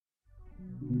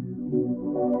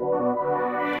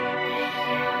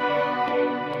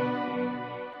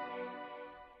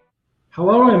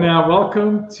Hello and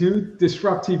welcome to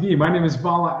Disrupt TV. My name is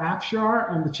Vala Afshar.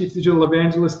 I'm the Chief Digital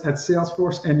Evangelist at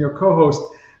Salesforce and your co-host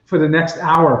for the next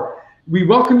hour. We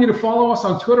welcome you to follow us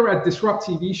on Twitter at Disrupt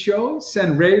TV Show.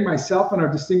 Send Ray, myself, and our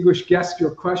distinguished guests your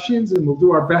questions, and we'll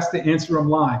do our best to answer them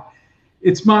live.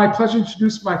 It's my pleasure to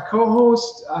introduce my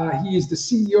co-host. He is the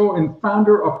CEO and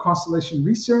founder of Constellation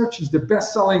Research. He's the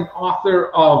best-selling author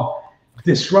of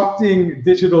Disrupting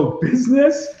Digital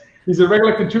Business. He's a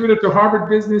regular contributor to Harvard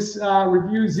Business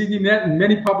Review, ZDNet, and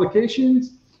many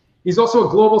publications. He's also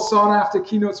a global sought-after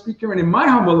keynote speaker, and in my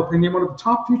humble opinion, one of the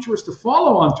top futurists to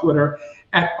follow on Twitter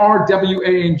at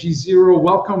RWANG0.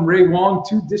 Welcome, Ray Wang,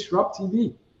 to Disrupt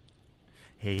TV.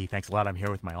 Hey, thanks a lot. I'm here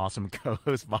with my awesome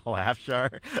co-host, Vala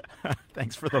Afshar.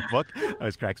 Thanks for the book.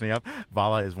 Always cracks me up.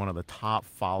 Vala is one of the top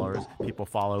followers people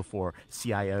follow for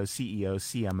CIOs, CEOs,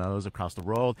 CMOs across the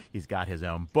world. He's got his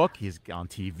own book. He's on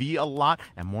TV a lot.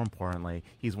 And more importantly,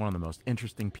 he's one of the most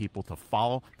interesting people to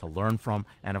follow, to learn from,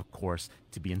 and of course,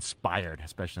 to be inspired,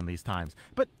 especially in these times.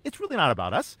 But it's really not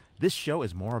about us. This show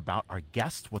is more about our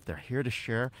guests, what they're here to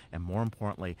share, and more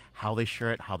importantly, how they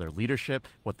share it, how their leadership,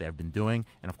 what they've been doing,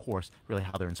 and of course, really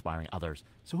how they're inspiring others.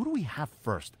 So who do we have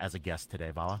first as a guest today,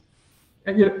 Vala?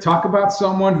 And you talk about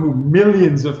someone who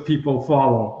millions of people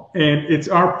follow. And it's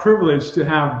our privilege to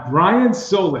have Brian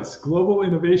Solis, Global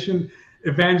Innovation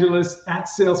Evangelist at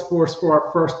Salesforce, for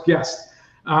our first guest.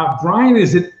 Brian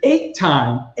is an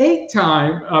eight-time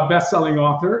best-selling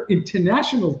author,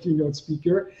 international keynote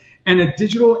speaker, and a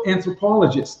digital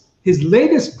anthropologist. His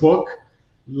latest book,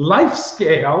 Life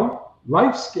Scale,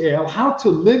 How to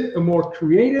Live a More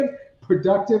Creative,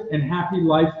 Productive, and Happy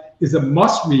Life, is a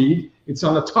must-read. It's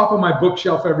on the top of my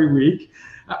bookshelf every week.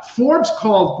 Forbes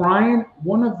called Brian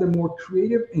one of the more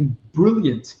creative and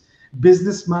brilliant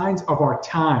business minds of our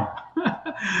time.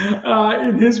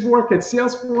 In his work at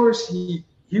Salesforce, he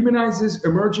humanizes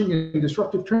emerging and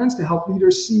disruptive trends to help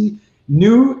leaders see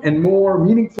new and more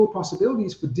meaningful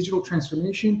possibilities for digital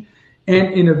transformation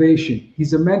and innovation.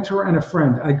 He's a mentor and a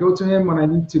friend. I go to him when I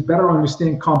need to better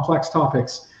understand complex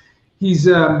topics. He's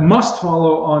a must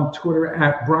follow on Twitter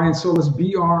at Brian Solis,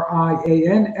 BrianSolis.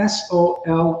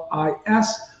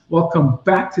 Welcome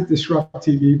back to Disrupt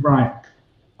TV, Brian.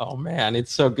 Oh man,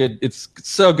 it's so good. It's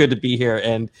so good to be here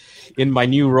and in my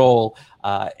new role.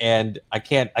 And I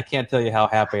can't tell you how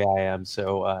happy I am.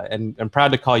 So, and I'm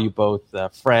proud to call you both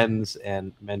friends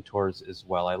and mentors as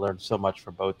well. I learned so much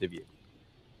from both of you.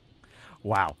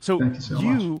 Wow. So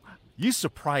you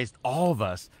surprised all of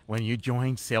us when you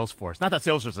joined Salesforce. Not that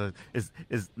Salesforce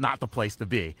is not the place to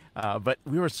be, but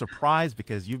we were surprised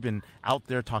because you've been out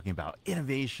there talking about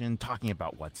innovation, talking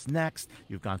about what's next.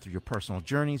 You've gone through your personal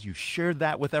journeys. You've shared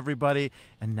that with everybody,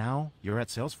 and now you're at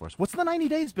Salesforce. What's the 90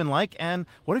 days been like, and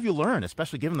what have you learned,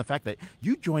 especially given the fact that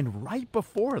you joined right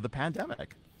before the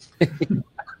pandemic?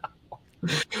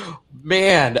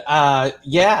 Man,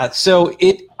 yeah. So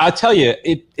I'll tell you,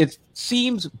 it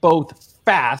seems both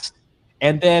fast.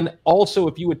 And then also,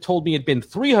 if you had told me it'd been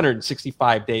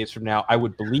 365 days from now, I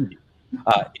would believe you.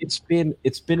 It's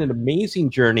been an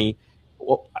amazing journey.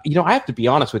 Well, I have to be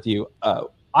honest with you.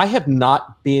 I have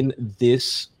not been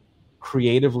this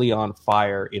creatively on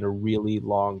fire in a really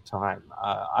long time.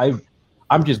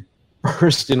 I'm just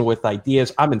bursting with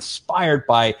ideas. I'm inspired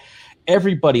by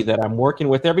everybody that I'm working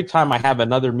with. Every time I have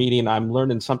another meeting, I'm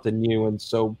learning something new, and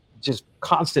so just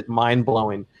constant mind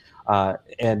blowing,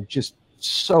 and just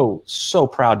so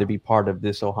proud to be part of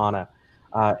this Ohana.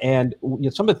 And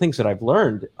some of the things that I've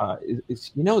learned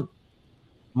is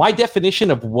my definition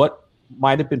of what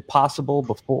might have been possible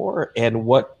before and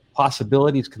what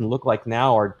possibilities can look like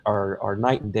now are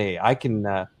night and day. I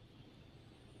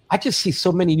just see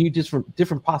so many new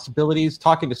different possibilities,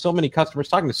 talking to so many customers,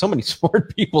 talking to so many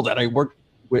smart people that I work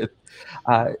with,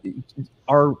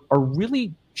 are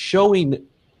really showing,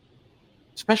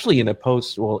 especially in a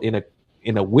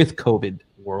with COVID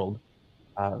world,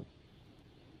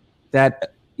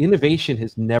 that innovation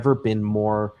has never been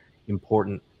more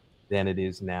important than it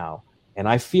is now. And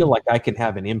I feel like I can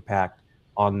have an impact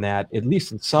on that, at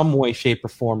least in some way, shape, or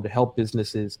form, to help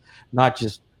businesses not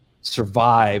just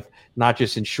survive, not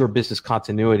just ensure business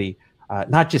continuity,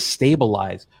 not just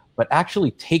stabilize, but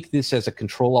actually take this as a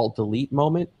Control-Alt-Delete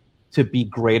moment to be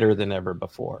greater than ever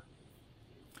before.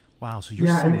 Wow. So you're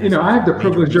and I have the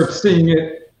privilege of seeing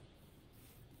it.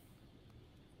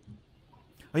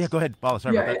 Oh yeah, go ahead, Vala.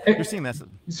 Sorry about that. You're seeing this. I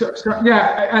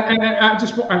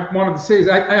wanted to say is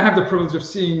I have the privilege of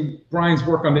seeing Brian's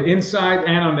work on the inside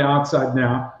and on the outside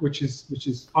now, which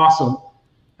is awesome.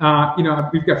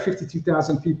 We've got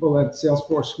 52,000 people at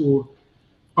Salesforce who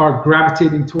are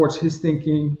gravitating towards his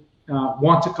thinking,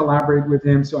 want to collaborate with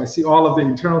him. So I see all of the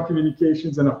internal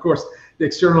communications and, of course, the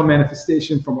external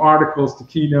manifestation from articles to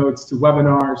keynotes to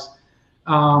webinars.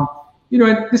 And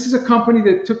this is a company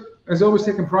that has always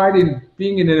taken pride in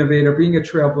being an innovator, being a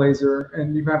trailblazer,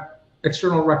 and we've had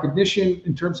external recognition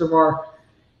in terms of our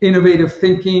innovative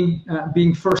thinking,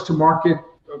 being first to market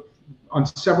on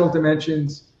several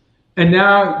dimensions. And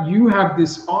now you have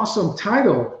this awesome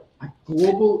title, a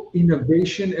Global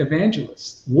Innovation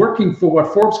Evangelist, working for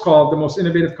what Forbes called the most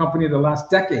innovative company of the last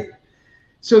decade.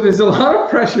 So there's a lot of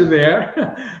pressure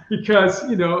there because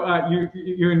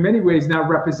you in many ways now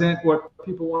represent what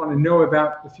people want to know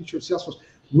about the future of Salesforce.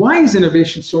 Why is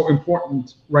innovation so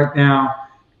important right now,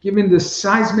 given the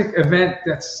seismic event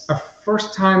that's a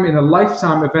first time in a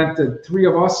lifetime event that three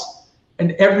of us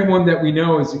and everyone that we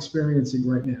know is experiencing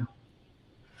right now?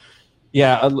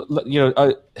 Yeah,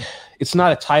 it's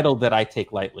not a title that I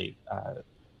take lightly.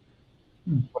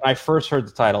 When I first heard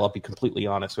the title, I'll be completely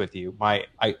honest with you,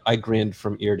 I grinned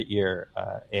from ear to ear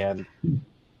and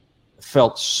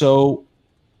felt so,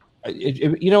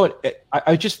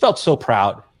 I just felt so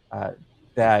proud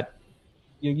that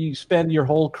you spend your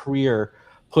whole career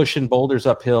pushing boulders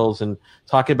up hills and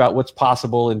talking about what's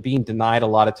possible and being denied a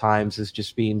lot of times as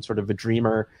just being sort of a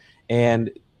dreamer.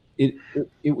 And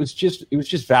it was just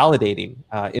validating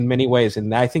in many ways.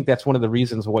 And I think that's one of the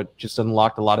reasons what just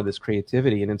unlocked a lot of this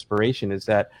creativity and inspiration is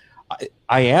that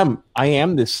I am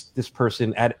this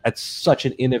person at such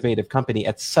an innovative company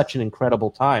at such an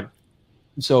incredible time.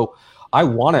 So I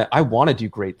want to do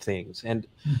great things. And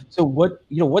so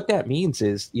what that means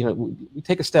is, we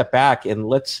take a step back and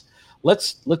let's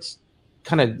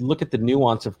kind of look at the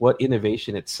nuance of what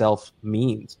innovation itself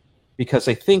means. Because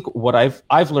I think what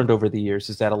I've learned over the years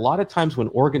is that a lot of times when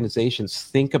organizations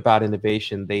think about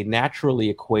innovation, they naturally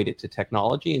equate it to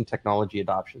technology and technology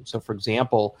adoption. So, for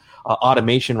example,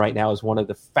 automation right now is one of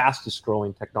the fastest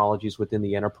growing technologies within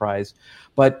the enterprise.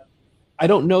 But I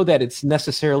don't know that it's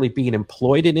necessarily being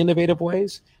employed in innovative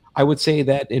ways. I would say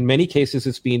that in many cases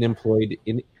it's being employed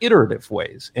in iterative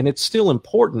ways, and it's still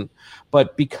important,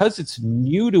 but because it's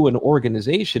new to an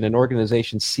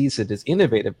organization sees it as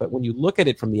innovative, but when you look at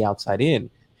it from the outside in,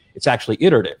 it's actually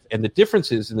iterative. And the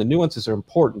differences and the nuances are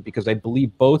important because I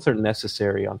believe both are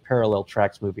necessary on parallel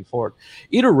tracks moving forward.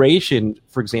 Iteration,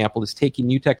 for example, is taking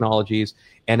new technologies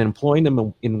and employing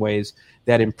them in ways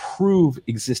that improve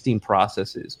existing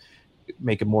processes,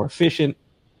 make it more efficient,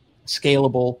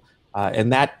 scalable,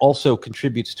 and that also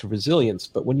contributes to resilience.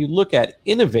 But when you look at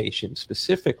innovation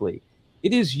specifically,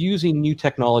 it is using new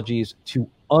technologies to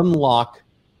unlock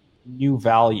new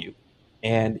value.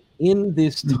 And in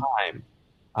this time,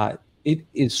 it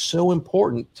is so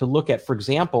important to look at, for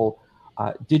example,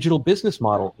 digital business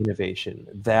model innovation,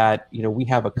 that we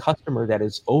have a customer that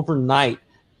is overnight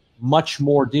much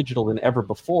more digital than ever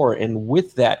before. And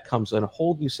with that comes a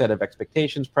whole new set of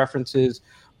expectations, preferences,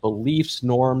 beliefs,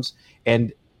 norms,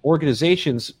 and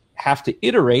organizations have to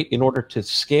iterate in order to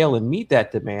scale and meet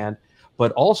that demand,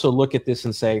 but also look at this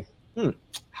and say,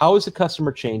 how is the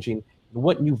customer changing?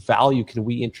 What new value can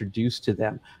we introduce to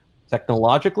them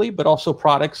technologically, but also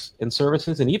products and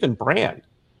services and even brand?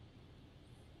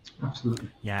 Absolutely.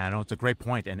 Yeah, no, it's a great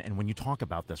point. And when you talk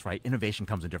about this, right, innovation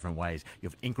comes in different ways. You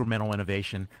have incremental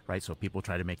innovation, right? So people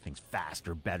try to make things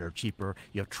faster, better, cheaper.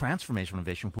 You have transformational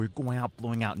innovation where you're going out,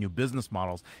 blowing out new business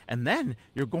models. And then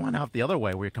you're going out the other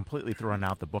way where you're completely throwing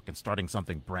out the book and starting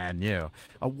something brand new.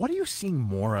 What are you seeing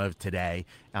more of today?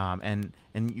 And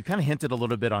you kind of hinted a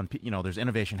little bit on, there's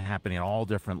innovation happening at all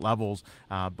different levels.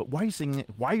 But why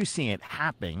are you seeing it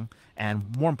happening?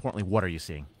 And more importantly, what are you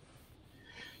seeing?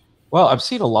 Well, I've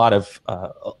seen a lot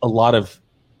of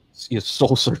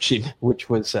soul searching, which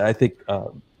was, I think,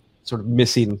 sort of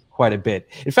missing quite a bit.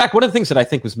 In fact, one of the things that I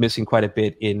think was missing quite a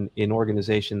bit in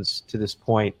organizations to this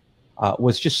point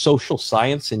was just social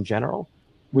science in general,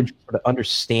 which sort of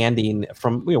understanding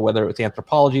from whether it's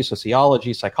anthropology,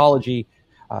 sociology, psychology.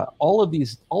 All of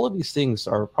these things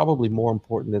are probably more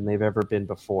important than they've ever been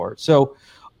before. So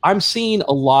I'm seeing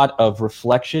a lot of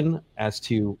reflection as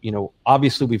to,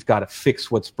 obviously we've got to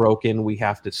fix what's broken. We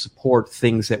have to support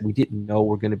things that we didn't know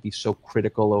were going to be so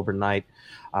critical overnight.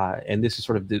 And this is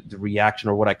sort of the reaction,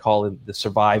 or what I call the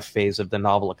survive phase of the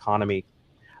novel economy.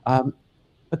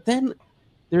 But then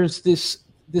there's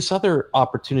this other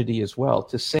opportunity as well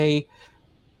to say,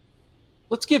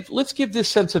 let's give this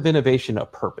sense of innovation a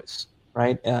purpose.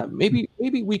 Right? Maybe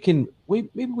we could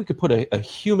put a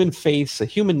human face, a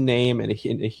human name, and a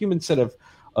human set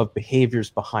of behaviors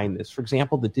behind this. For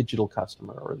example, the digital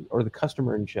customer or the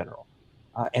customer in general,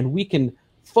 and we can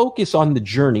focus on the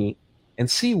journey and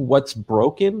see what's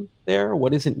broken there,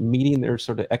 what isn't meeting their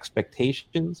sort of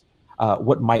expectations,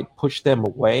 what might push them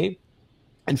away,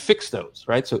 and fix those,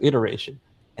 right? So iteration.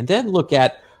 And then look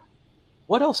at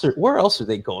where else are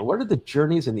they going? What are the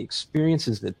journeys and the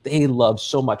experiences that they love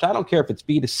so much? I don't care if it's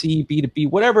B2C, B2B,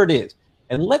 whatever it is.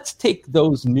 And let's take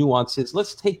those nuances,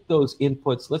 let's take those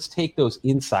inputs, let's take those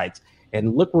insights,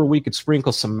 and look where we could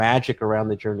sprinkle some magic around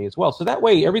the journey as well. So that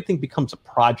way everything becomes a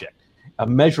project, a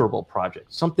measurable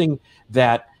project, something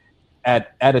that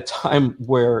at a time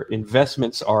where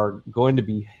investments are going to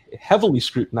be heavily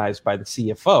scrutinized by the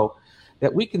CFO,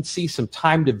 that we can see some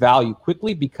time to value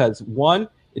quickly, because one,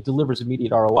 it delivers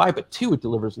immediate ROI, but two, it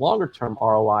delivers longer term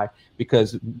ROI,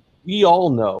 because we all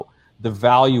know the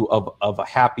value of a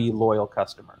happy, loyal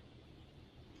customer.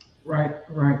 Right,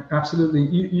 absolutely.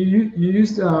 You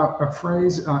used a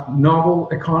phrase, novel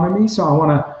economy. So I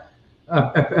want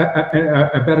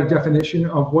a better definition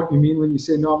of what you mean when you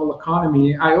say novel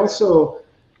economy. I also,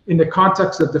 in the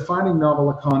context of defining novel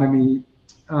economy,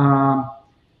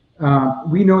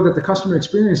 we know that the customer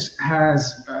experience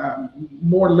has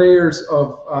more layers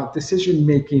of decision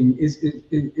making. Is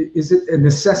it a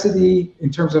necessity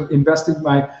in terms of investing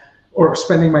or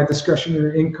spending my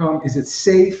discretionary income? Is it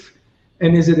safe,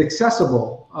 and is it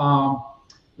accessible?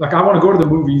 Like, I want to go to the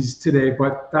movies today,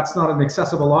 but that's not an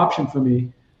accessible option for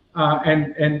me.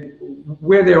 And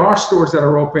where there are stores that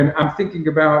are open, I'm thinking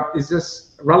about, is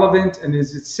this relevant and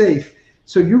is it safe?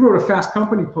 So you wrote a Fast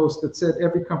Company post that said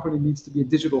every company needs to be a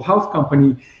digital health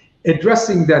company,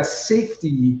 addressing that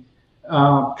safety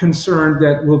concern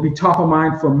that will be top of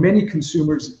mind for many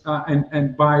consumers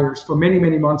and buyers for many,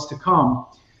 many months to come.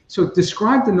 So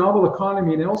describe the novel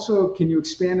economy, and also can you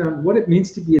expand on what it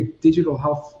means to be a digital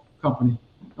health company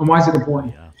and why is it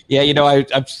important? Yeah, I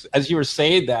as you were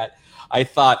saying that, I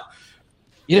thought,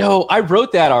 I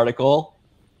wrote that article,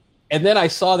 and then I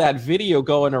saw that video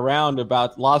going around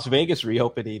about Las Vegas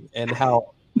reopening and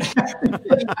how.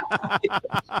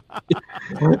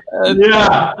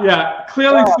 yeah.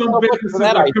 Clearly, some businesses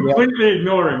are completely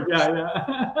ignoring.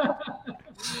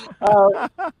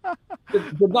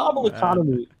 The novel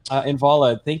economy, and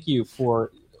Vala, thank you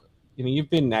for, you've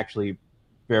been actually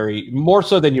more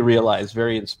so than you realize,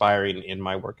 very inspiring in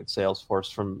my work at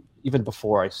Salesforce from even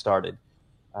before I started.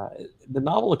 The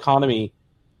novel economy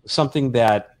was something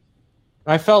that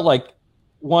I felt like,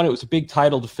 one, it was a big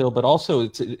title to fill, but also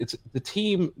it's the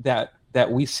team that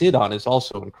we sit on is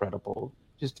also incredible.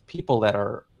 Just people that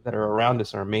are around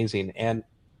us are amazing. And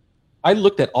I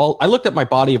looked at my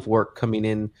body of work coming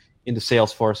into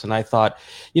Salesforce, and I thought,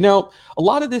 a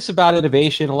lot of this about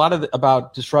innovation, a lot of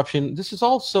about disruption, this is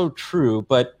all so true,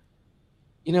 but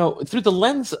through the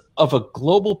lens of a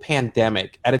global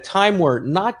pandemic at a time where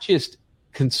not just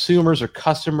consumers or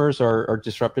customers are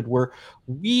disrupted, where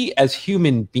we as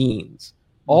human beings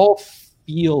all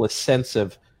feel a sense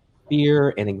of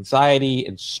fear and anxiety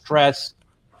and stress.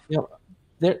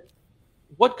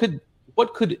 What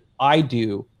could I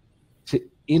do to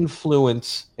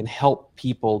influence and help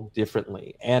people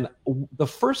differently? And the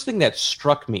first thing that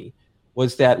struck me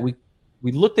was that we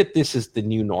looked at this as the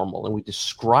new normal, and we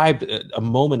described a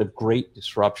moment of great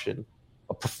disruption,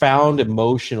 a profound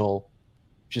emotional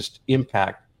just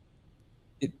impact.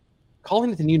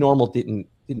 Calling it the new normal didn't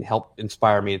help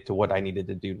inspire me to what I needed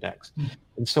to do next.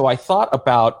 And so I thought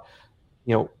about,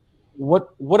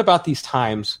 what about these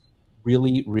times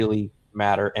really, really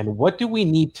matter, and what do we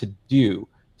need to do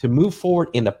to move forward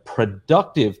in a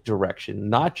productive direction,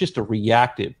 not just a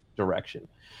reactive direction.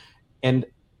 And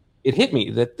it hit me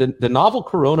that the novel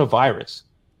coronavirus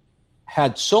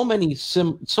had so many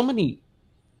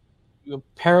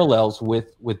parallels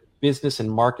with business and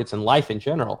markets and life in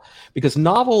general, because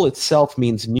novel itself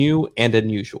means new and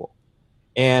unusual.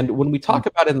 And when we talk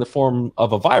about it in the form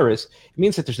of a virus, it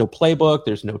means that there's no playbook,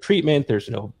 there's no treatment, there's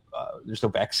no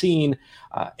vaccine,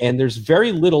 and there's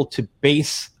very little to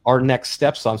base our next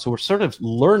steps on. So we're sort of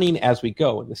learning as we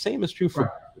go. And the same is true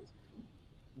for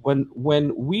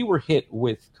when we were hit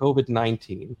with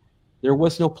COVID-19, there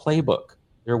was no playbook.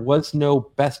 There was no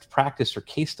best practice or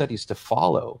case studies to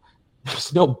follow.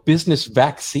 There's no business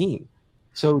vaccine.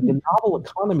 So the novel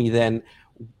economy then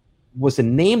was a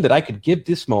name that I could give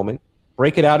this moment,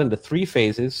 break it out into 3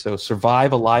 phases. So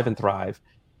survive, alive, and thrive,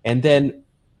 and then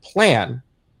plan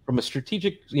from a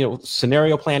strategic,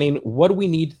 scenario planning. What do we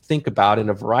need to think about in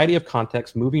a variety of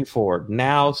contexts moving forward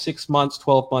now, 6 months,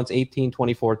 12 months, 18,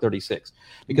 24, 36,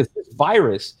 because this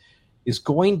virus is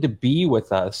going to be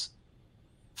with us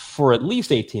for at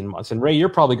least 18 months. And Ray, you're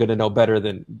probably going to know better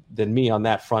than me on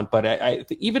that front.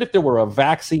 But even if there were a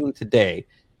vaccine today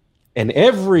and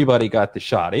everybody got the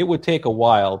shot, it would take a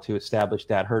while to establish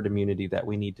that herd immunity that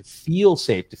we need to feel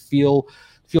safe, to feel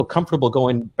feel comfortable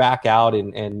going back out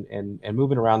and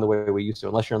moving around the way we used to,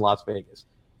 unless you're in Las Vegas.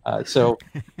 So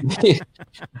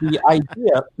the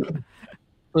idea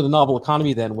for the novel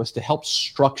economy then was to help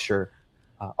structure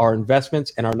our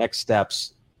investments and our next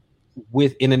steps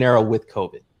in an era with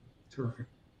COVID. Terrific.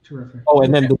 Oh,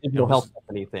 and then the digital health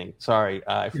company thing. Sorry,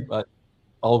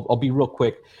 I'll be real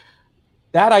quick.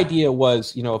 That idea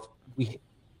was,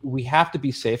 we have to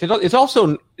be safe. It's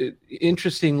also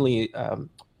interestingly,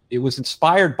 it was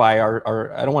inspired by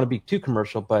our. I don't want to be too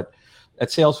commercial, but at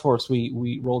Salesforce,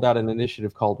 we rolled out an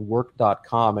initiative called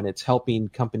Work.com, and it's helping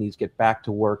companies get back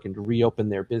to work and to reopen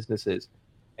their businesses.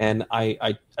 And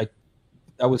I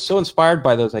was so inspired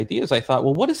by those ideas. I thought,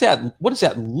 well, what does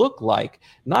that look like?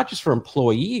 Not just for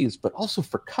employees, but also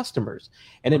for customers.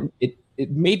 And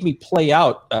it made me play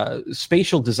out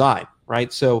spatial design,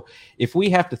 right? So if we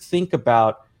have to think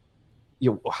about,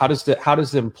 how does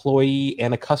the employee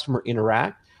and a customer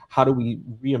interact? How do we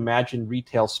reimagine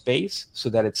retail space so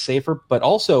that it's safer, but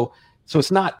also so it's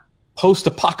not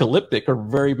post-apocalyptic or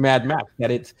very Mad Max,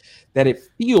 that it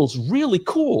feels really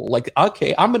cool. Like,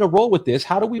 okay, I'm going to roll with this.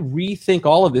 How do we rethink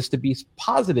all of this to be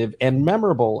positive and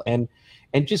memorable and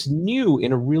just new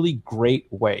in a really great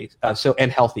way?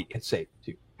 And healthy and safe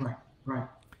too. Right.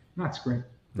 That's great.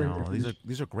 No,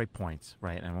 these are great points,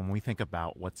 right? And when we think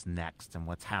about what's next and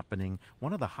what's happening,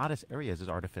 one of the hottest areas is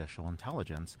artificial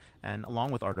intelligence. And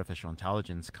along with artificial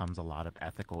intelligence comes a lot of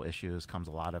ethical issues, comes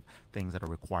a lot of things that are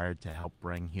required to help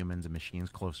bring humans and machines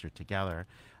closer together.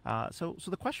 So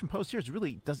the question posed here is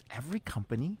really, does every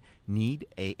company need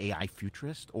a AI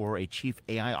futurist or a chief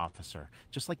AI officer?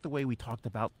 Just like the way we talked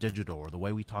about digital or the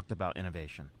way we talked about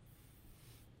innovation.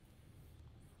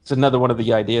 It's another one of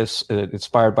the ideas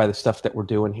inspired by the stuff that we're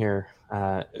doing here.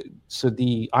 So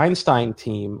the Einstein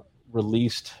team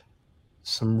released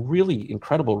some really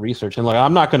incredible research. And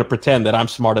I'm not going to pretend that I'm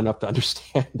smart enough to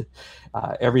understand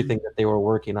everything that they were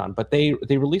working on, but they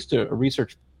released a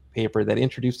research paper that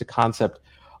introduced the concept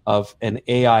of an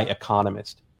AI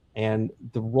economist. And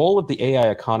the role of the AI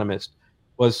economist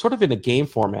was sort of in a game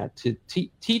format to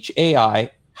teach AI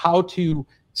how to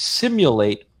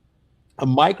simulate a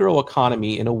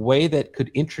microeconomy in a way that could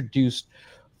introduce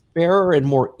fairer and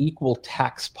more equal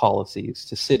tax policies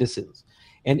to citizens.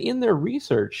 And in their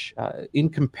research, in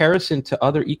comparison to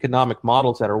other economic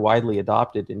models that are widely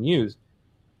adopted and used,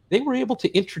 they were able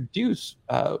to introduce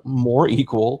more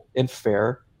equal and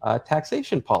fair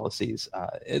taxation policies,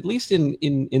 at least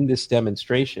in this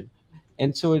demonstration.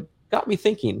 And so it got me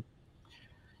thinking,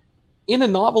 in a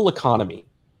novel economy,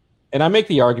 and I make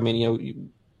the argument,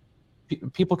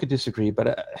 people could disagree,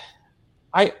 but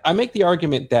I make the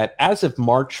argument that as of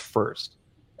March 1st,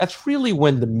 that's really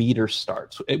when the meter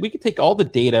starts. We could take all the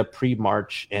data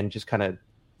pre-March and just kind of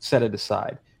set it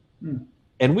aside.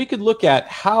 And we could look at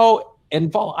how, and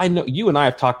Val, I know you and I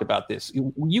have talked about this.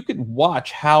 You could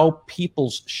watch how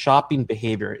people's shopping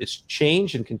behavior is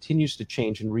changed and continues to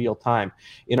change in real time.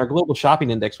 In our global shopping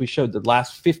index, we showed the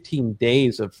last 15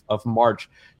 days of March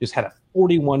just had a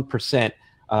 41%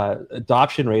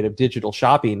 adoption rate of digital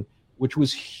shopping, which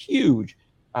was huge.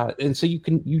 And so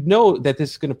you know that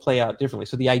this is going to play out differently.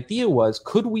 So the idea was,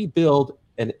 could we build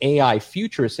an AI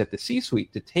futurist at the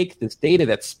C-suite to take this data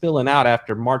that's spilling out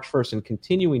after March 1st and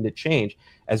continuing to change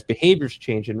as behaviors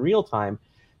change in real time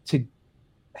to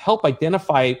help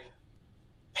identify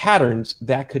patterns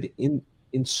that could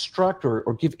instruct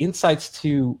or give insights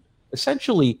to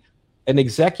essentially an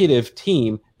executive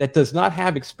team that does not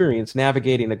have experience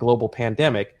navigating a global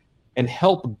pandemic and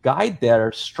help guide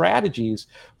their strategies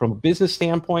from a business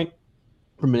standpoint,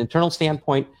 from an internal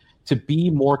standpoint, to be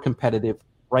more competitive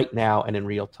right now and in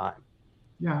real time.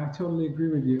 Yeah, I totally agree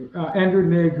with you. Andrew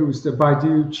Ng, who's the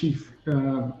Baidu chief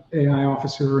AI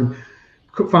officer and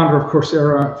founder of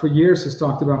Coursera, for years has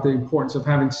talked about the importance of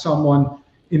having someone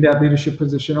in that leadership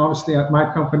position. Obviously, at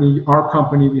my company, our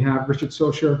company, we have Richard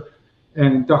Socher,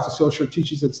 and Dr. Socher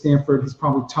teaches at Stanford. He's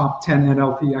probably top 10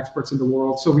 NLP experts in the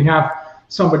world. So we have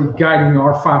somebody guiding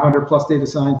our 500 plus data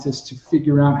scientists to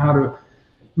figure out how to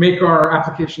make our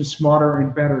applications smarter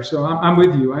and better. So I'm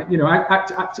with you.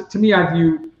 To me, I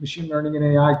view machine learning and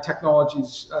AI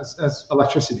technologies as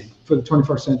electricity for the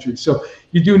 21st century. So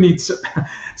you do need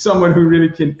someone who really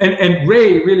can, and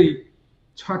Ray really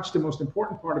touched the most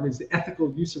important part of it, is the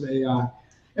ethical use of AI.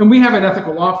 And we have an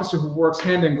ethical officer who works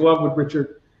hand in glove with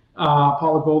Richard,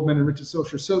 Paula Goldman and Richard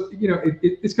Socher. So,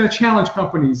 it's going to challenge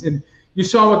companies. And you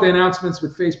saw what the announcements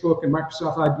with Facebook and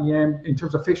Microsoft, IBM, in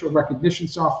terms of facial recognition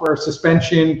software,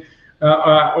 suspension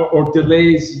or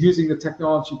delays using the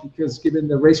technology, because given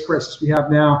the race crisis we have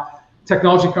now,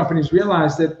 technology companies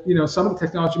realize that, some of the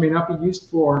technology may not be used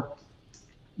for,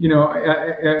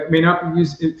 may not be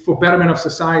used for betterment of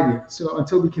society. So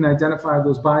until we can identify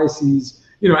those biases,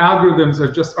 algorithms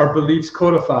are just our beliefs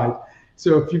codified.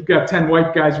 So if you've got 10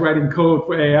 white guys writing code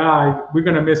for AI, we're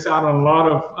going to miss out on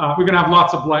we're going to have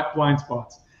lots of blind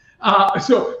spots.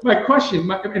 So my question,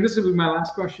 and this will be my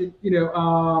last question,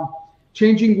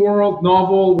 changing world,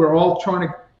 novel, we're all trying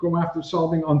to go after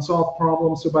solving unsolved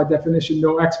problems. So by definition,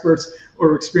 no experts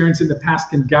or experience in the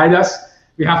past can guide us.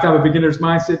 We have to have a beginner's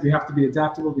mindset. We have to be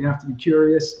adaptable. We have to be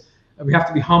curious. We have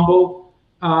to be humble.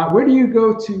 Where do you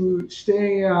go to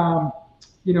stay on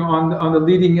the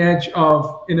leading edge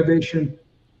of innovation?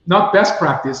 Not best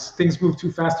practice. Things move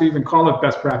too fast to even call it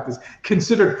best practice.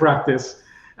 Considered practice.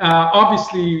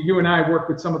 Obviously, you and I work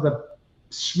with some of the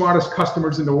smartest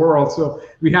customers in the world, so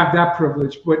we have that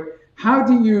privilege. But how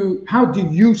do you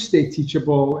stay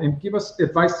teachable, and give us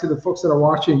advice to the folks that are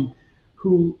watching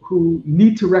who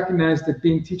need to recognize that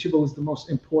being teachable is the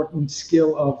most important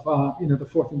skill of the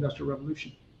fourth industrial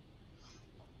revolution?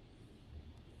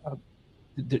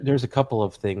 There's a couple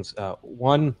of things.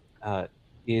 One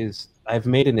is I've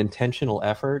made an intentional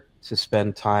effort to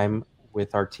spend time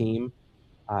with our team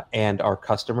and our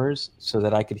customers so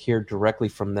that I could hear directly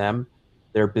from them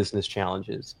their business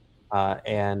challenges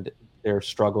and their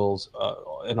struggles,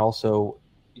 and also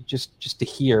just to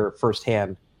hear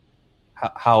firsthand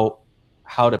how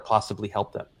to possibly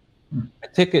help them. I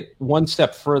take it one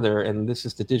step further, and this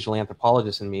is the digital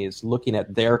anthropologist in me, is looking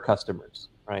at their customers,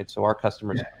 right? So our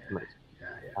customers' customers.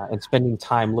 And spending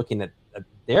time looking at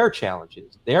their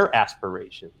challenges, their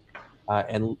aspirations,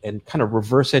 and kind of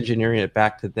reverse engineering it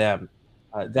back to them.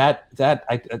 That's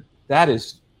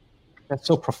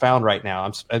so profound right now.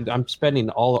 I'm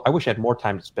spending I wish I had more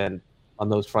time to spend on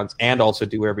those fronts and also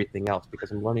do everything else,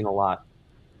 because I'm learning a lot.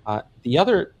 The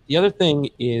other thing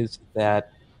is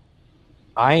that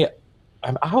I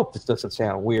hope this doesn't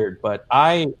sound weird, but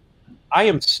I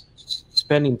am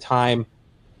spending time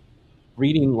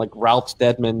reading like Ralph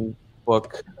Steadman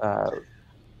book, playing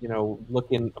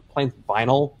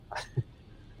vinyl.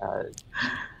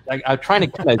 I'm trying to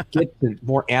kind of get to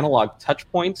more analog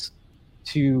touch points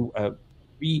to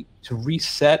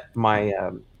reset my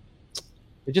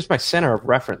just my center of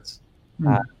reference.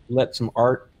 Let some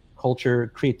art,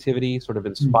 culture, creativity sort of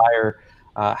inspire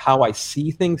how I see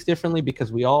things differently,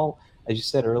 because we all, as you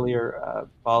said earlier,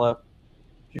 Bala,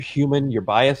 you're human, you're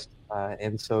biased,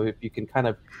 and so if you can kind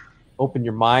of open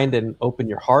your mind and open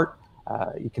your heart,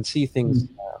 you can see things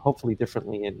hopefully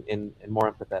differently and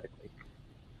more empathetically.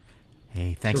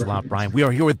 Hey, thanks a lot, Brian. We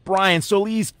are here with Brian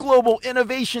Solis, Global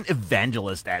Innovation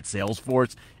Evangelist at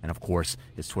Salesforce. And of course,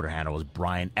 his Twitter handle is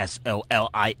Brian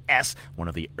Solis, one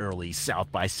of the early South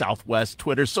by Southwest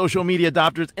Twitter social media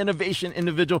adopters, innovation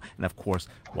individual, and of course,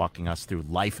 walking us through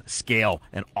Life Scale,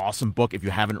 an awesome book. If you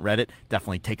haven't read it,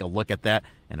 definitely take a look at that.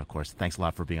 And of course, thanks a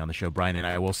lot for being on the show, Brian. And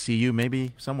I will see you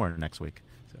maybe somewhere next week.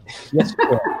 So. Yes.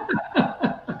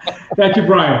 Thank you,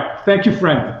 Brian. Thank you,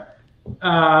 friend.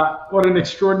 What an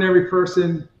extraordinary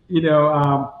person.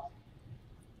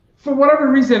 For whatever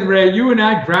reason, Ray, you and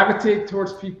I gravitate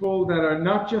towards people that are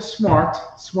not just smart.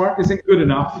 Smart isn't good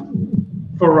enough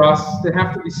for us. They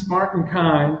have to be smart and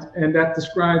kind, and that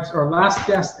describes our last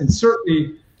guest and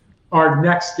certainly our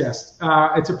next guest.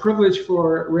 It's a privilege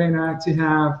for Ray and I to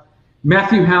have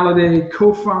Matthew Halliday,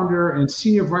 co-founder and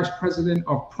senior vice president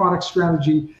of product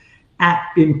strategy at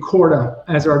Incorda,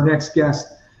 as our next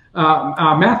guest.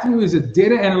 Matthew is a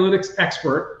data analytics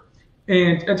expert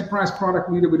and enterprise product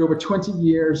leader with over 20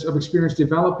 years of experience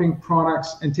developing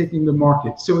products and taking the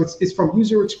market. So it's from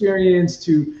user experience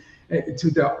to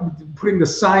putting the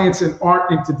science and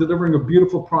art into delivering a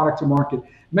beautiful product to market.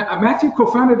 Matthew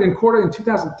co-founded Incorda in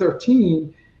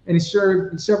 2013, and he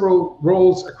served in several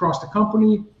roles across the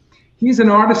company. He's an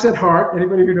artist at heart.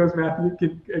 Anybody who knows Matthew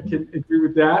can agree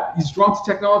with that. He's drawn to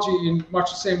technology in much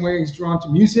the same way he's drawn to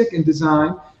music and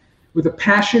design, with a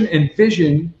passion and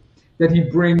vision that he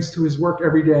brings to his work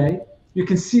every day. You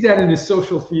can see that in his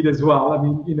social feed as well. I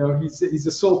mean, he's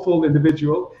a soulful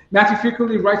individual. Matthew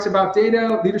frequently writes about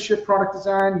data, leadership, product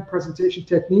design, and presentation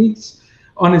techniques.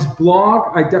 On his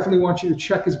blog, I definitely want you to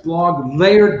check his blog,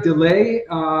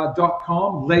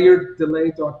 layerdelay.com,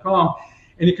 layerdelay.com.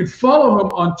 And you can follow him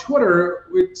on Twitter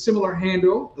with similar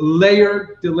handle,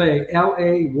 layerdelay,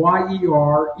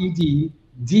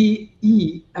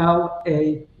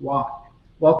 LAYEREDDELAY.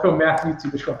 Welcome, Matthew, to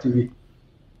Disrupt TV.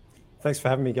 Thanks for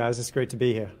having me, guys. It's great to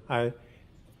be here.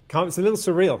 It's a little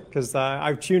surreal because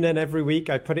I tune in every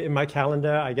week. I put it in my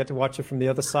calendar. I get to watch it from the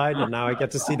other side, and now I get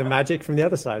to see the magic from the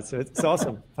other side. So it's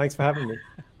awesome. Thanks for having me.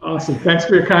 Awesome. Thanks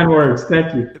for your kind words.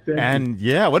 Thank you. And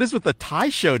yeah, what is with the tie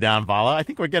showdown, Vala? I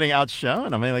think we're getting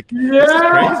outshone. I mean, like, yeah. This is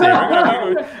crazy.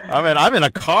 I mean, I'm in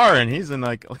a car and he's in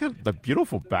like, look at the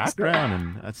beautiful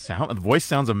background and the voice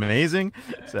sounds amazing.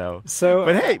 So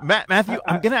but hey, Matthew,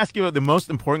 I'm going to ask you the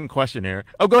most important question here.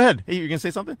 Oh, go ahead. Hey, you're going to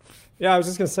say something? Yeah, I was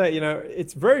just going to say,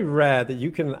 it's very rare that you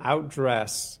can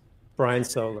outdress Brian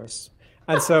Solis.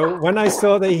 And so when I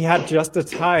saw that he had just a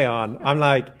tie on, I'm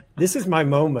like, this is my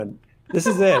moment. This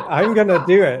is it. I'm going to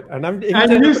do it. And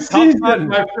you seized it,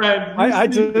 my friend. I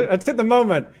took the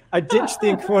moment. I ditched the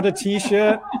Enquanter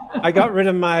t-shirt. I got rid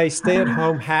of my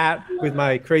stay-at-home hat with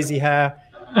my crazy hair.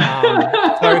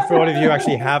 Sorry for all of you who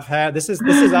actually have hair. This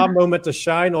is our moment to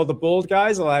shine. All the bald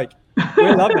guys are like,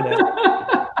 we're loving it.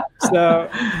 So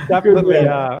definitely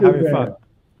having fun.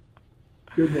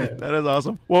 Good man. That is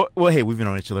awesome. Well, hey, we've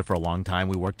known each other for a long time.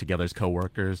 We worked together as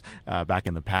coworkers back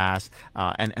in the past,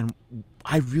 and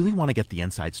I really want to get the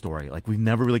inside story. Like, we've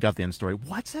never really got the inside story.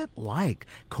 What's it like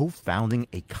co-founding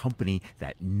a company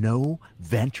that no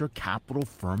venture capital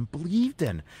firm believed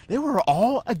in? They were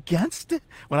all against it.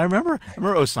 I remember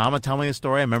Osama telling a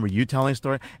story. I remember you telling a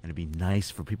story, and it'd be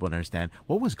nice for people to understand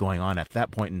what was going on at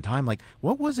that point in time. Like,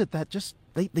 what was it that just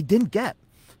they didn't get?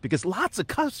 Because lots of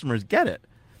customers get it.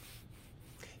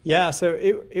 Yeah, so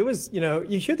it was,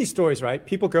 you hear these stories, right?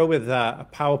 People go with a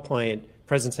PowerPoint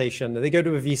presentation, they go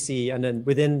to a VC, and then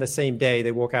within the same day,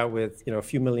 they walk out with, a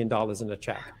few $1 million in a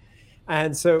check.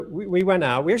 And so we went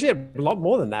out. We actually had a lot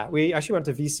more than that. We actually went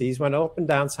to VCs, went up and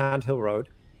down Sand Hill Road,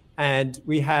 and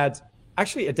we had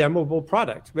actually a demoable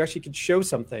product. We actually could show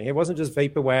something. It wasn't just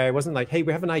vaporware. It wasn't like, hey,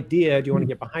 we have an idea. Do you want to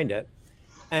get behind it?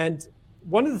 And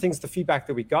one of the feedback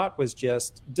that we got was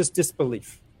just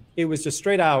disbelief. It was just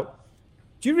straight out,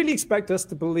 do you really expect us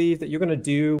to believe that you're going to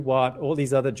do what all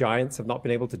these other giants have not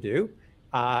been able to do?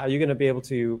 Are you going to be able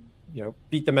to,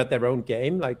 beat them at their own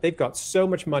game? Like, they've got so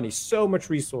much money, so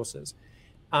much resources.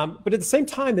 But at the same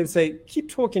time, they would say, keep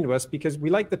talking to us because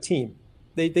we like the team.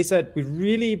 They said, we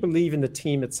really believe in the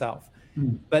team itself.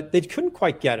 But they couldn't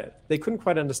quite get it. They couldn't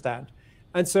quite understand.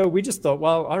 And so we just thought,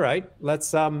 well, all right, let's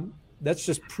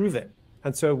just prove it.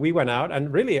 And so we went out,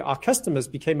 and really our customers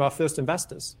became our first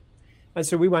investors. And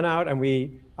so we went out and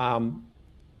we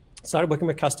started working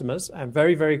with customers. And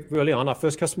very, very early on, our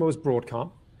first customer was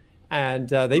Broadcom. And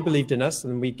they believed in us.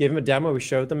 And we gave them a demo. We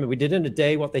showed them. And we did in a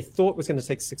day what they thought was going to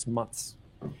take 6 months.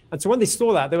 And so when they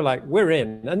saw that, they were like, we're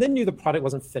in. And they knew the product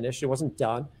wasn't finished. It wasn't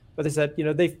done. But they said,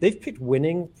 they've picked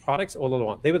winning products all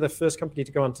along. They were the first company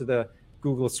to go onto the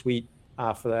Google Suite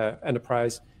for their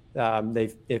enterprise.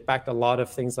 They've backed a lot of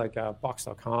things like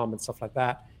Box.com and stuff like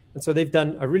that. And so they've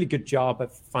done a really good job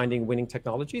of finding winning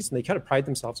technologies, and they kind of pride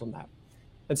themselves on that.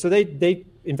 And so they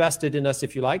invested in us,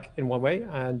 if you like, in one way,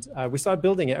 and we started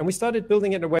building it. And we started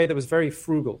building it in a way that was very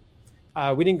frugal.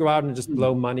 We didn't go out and just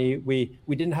blow money. We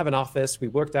didn't have an office. We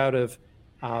worked out of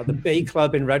the Bay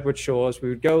Club in Redwood Shores. We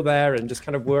would go there and just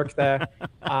kind of work there.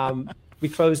 We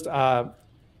closed our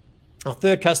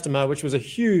third customer, which was a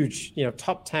huge,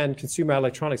 top 10 consumer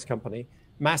electronics company,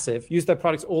 massive, used their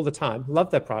products all the time,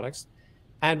 loved their products.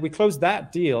 And we closed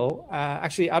that deal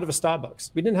actually out of a Starbucks.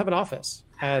 We didn't have an office.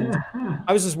 And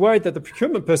I was just worried that the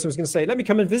procurement person was going to say, let me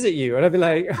come and visit you. And I'd be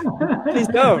like, please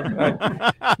don't.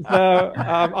 So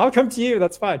I'll come to you.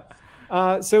 That's fine.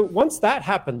 So once that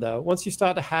happened, though, once you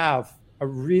start to have a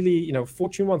really,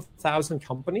 Fortune 1000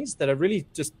 companies that are really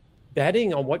just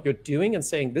betting on what you're doing and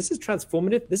saying, this is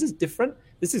transformative, this is different,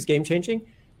 this is game changing,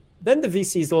 then the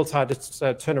VCs all started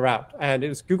to turn around. And it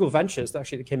was Google Ventures that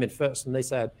actually came in first. And they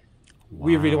said,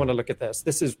 we really want to look at this.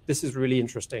 This is really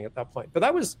interesting at that point. But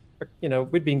that was,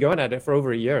 we'd been going at it for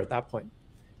over a year at that point.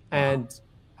 And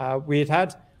we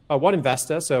had one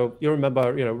investor. So you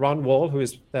remember, Ron Wall, who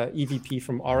is the EVP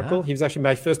from Oracle. Yeah. He was actually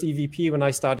my first EVP when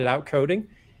I started out coding.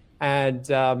 And,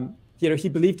 he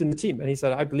believed in the team. And he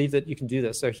said, I believe that you can do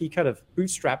this. So he kind of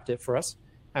bootstrapped it for us.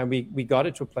 And we got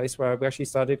it to a place where we actually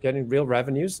started getting real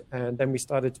revenues. And then we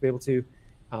started to be able to,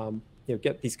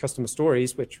 get these customer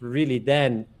stories, which really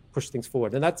then push things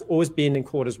forward. And that's always been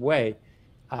Enquanter's way.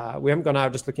 We haven't gone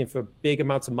out just looking for big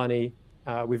amounts of money.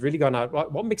 We've really gone out,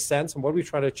 what makes sense and what we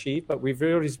try to achieve, but we've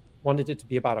really wanted it to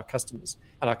be about our customers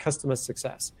and our customers'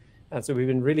 success. And so we've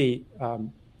been really,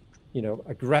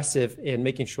 aggressive in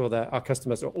making sure that our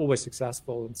customers are always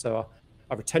successful. And so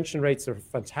our retention rates are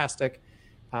fantastic.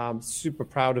 Super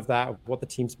proud of that, of what the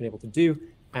team's been able to do,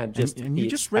 and just the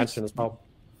expansion as well.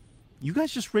 You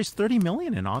guys just raised $30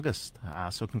 million in August,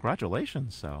 so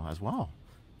congratulations as well.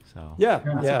 So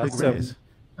that's a big raise.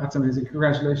 That's amazing.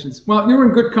 Congratulations. Well, you're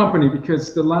in good company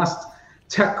because the last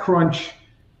TechCrunch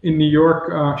in New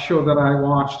York show that I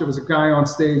watched, there was a guy on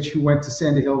stage who went to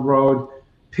Sandy Hill Road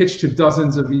pitched to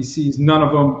dozens of VCs. None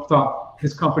of them thought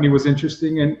his company was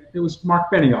interesting, and it was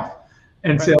Mark Benioff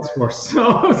and Right.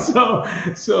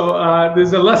 Salesforce. So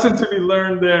there's a lesson to be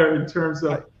learned there in terms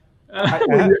of.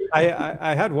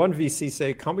 I had one VC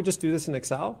say, "Can't we just do this in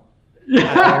Excel?"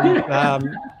 Yeah.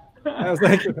 I was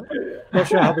like, not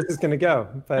sure how this is going to go,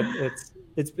 but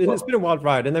it's been a wild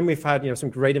ride. And then we've had some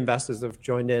great investors that have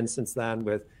joined in since then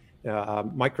with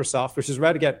Microsoft, which is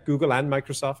rare to get Google and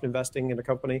Microsoft investing in a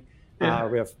company. Yeah.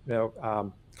 We have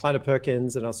Kleiner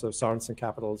Perkins and also Sorensen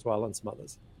Capital as well, and some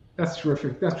others. That's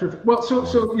terrific. That's terrific. Well,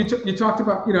 so you talked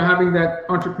about having that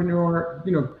entrepreneur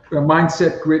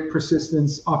mindset, grit,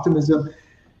 persistence, optimism.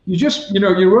 You just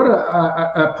you wrote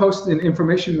a post in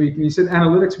Information Week, and you said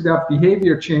analytics without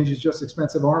behavior change is just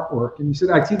expensive artwork. And you said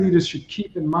IT leaders should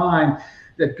keep in mind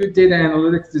that good data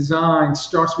analytics design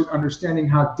starts with understanding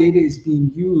how data is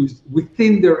being used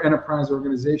within their enterprise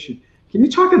organization. Can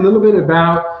you talk a little bit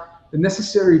about the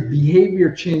necessary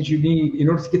behavior change you need in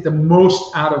order to get the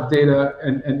most out of data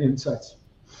and insights?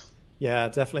 Yeah,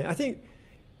 definitely. I think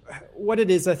what it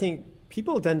is,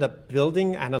 people end up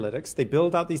building analytics. They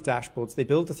build out these dashboards. They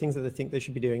build the things that they think they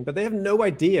should be doing, but they have no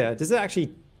idea, does it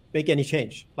actually make any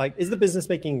change? Like, is the business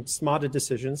making smarter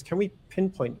decisions? Can we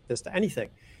pinpoint this to anything?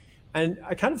 And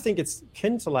I kind of think it's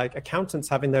akin to like accountants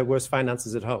having their worst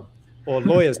finances at home, or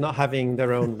lawyers not having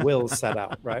their own wills set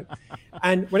out, right?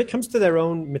 And when it comes to their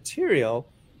own material,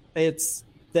 it's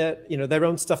that their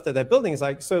own stuff that they're building is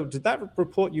like, so did that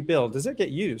report you build, does it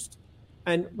get used?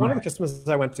 And one of the customers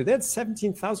I went to, they had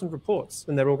 17,000 reports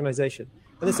in their organization.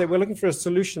 And they said, we're looking for a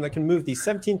solution that can move these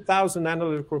 17,000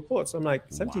 analytical reports. I'm like,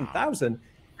 17,000?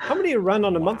 How many are run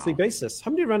on a monthly basis?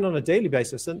 How many are run on a daily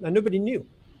basis? And nobody knew.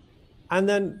 And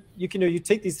then you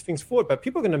take these things forward, but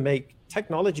people are going to make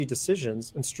technology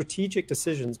decisions and strategic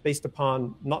decisions based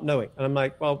upon not knowing. And I'm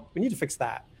like, well, we need to fix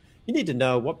that. You need to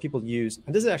know what people use,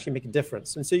 and does it actually make a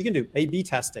difference? And so you can do A/B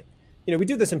testing. We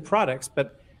do this in products,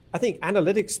 but I think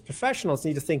analytics professionals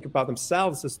need to think about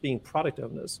themselves as being product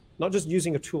owners, not just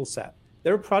using a tool set.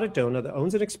 They're a product owner that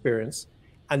owns an experience,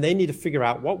 and they need to figure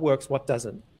out what works, what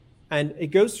doesn't. And it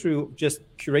goes through just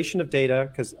curation of data,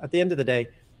 because at the end of the day,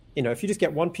 if you just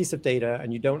get one piece of data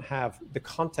and you don't have the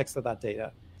context of that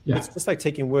data, it's just like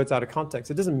taking words out of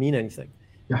context. It doesn't mean anything.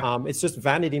 Yeah. It's just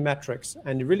vanity metrics,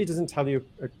 and it really doesn't tell you,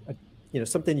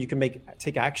 something you can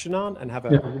take action on and have a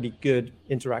really good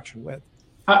interaction with.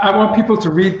 I want people to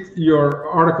read your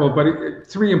article, but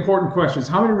 3 important questions.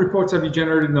 How many reports have you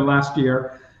generated in the last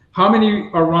year? How many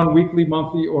are run weekly,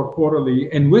 monthly, or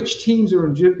quarterly? And which teams or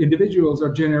individuals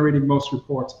are generating most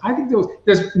reports? I think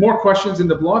there's more questions in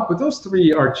the blog, but those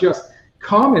 3 are just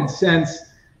common sense,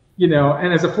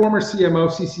 and as a former CMO,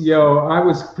 CCO, I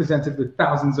was presented with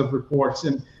thousands of reports,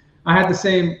 and I had the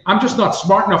same, I'm just not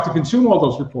smart enough to consume all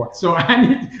those reports. So I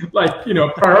need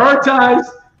prioritize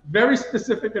very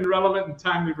specific and relevant and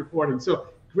timely reporting. So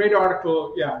great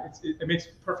article. Yeah, it makes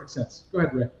perfect sense. Go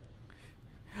ahead, Ray.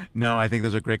 No, I think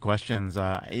those are great questions.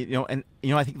 I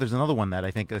think there's another one that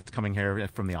I think that's coming here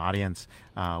from the audience,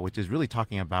 which is really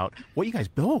talking about what you guys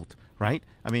build, right?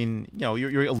 I mean,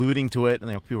 you're alluding to it,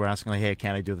 and people are asking, like, hey,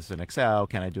 can I do this in Excel?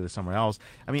 Can I do this somewhere else?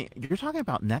 I mean, you're talking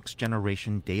about next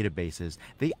generation databases.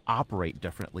 They operate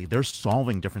differently. They're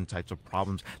solving different types of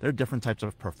problems. There are different types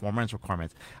of performance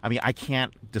requirements. I mean, I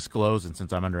can't disclose, and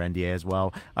since I'm under NDA as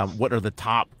well, what are the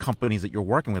top companies that you're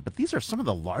working with, but these are some of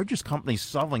the largest companies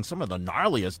solving some of the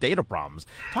gnarliest data problems.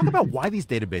 Talk about why these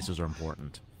databases are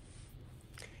important.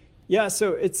 Yeah,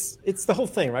 so it's the whole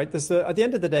thing, right? At the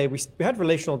end of the day, we had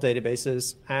relational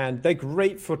databases, and they're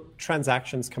great for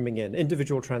transactions coming in,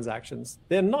 individual transactions.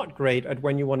 They're not great at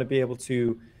when you want to be able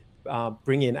to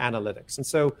bring in analytics. And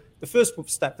so the first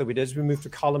step that we did is we moved to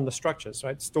columnar structures,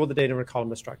 right? Store the data in a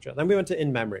columnar structure. Then we went to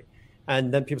in-memory,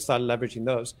 and then people started leveraging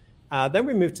those. Then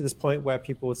we moved to this point where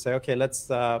people would say, okay, let's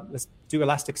do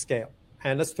elastic scale,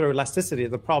 and let's throw elasticity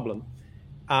at the problem,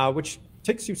 which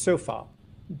takes you so far.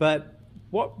 But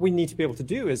what we need to be able to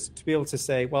do is to be able to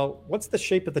say, well, what's the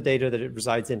shape of the data that it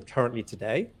resides in currently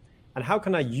today? And how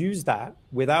can I use that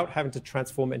without having to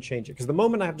transform it and change it? Because the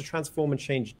moment I have to transform and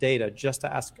change data just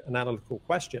to ask an analytical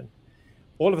question,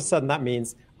 all of a sudden that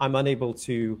means I'm unable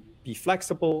to be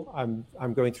flexible.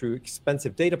 I'm going through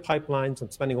expensive data pipelines.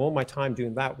 I'm spending all my time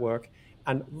doing that work.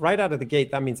 And right out of the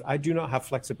gate, that means I do not have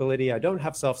flexibility. I don't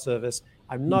have self-service.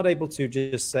 I'm not able to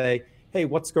just say, hey,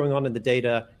 what's going on in the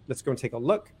data? Let's go and take a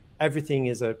look. Everything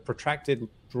is a protracted,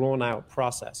 drawn-out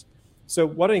process. So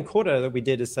what in Corda that we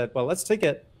did is said, well, let's take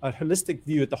a holistic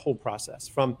view at the whole process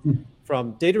from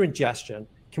data ingestion.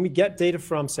 Can we get data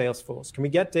from Salesforce? Can we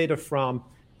get data from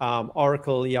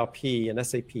Oracle, ERP, and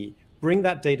SAP? bring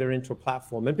that data into a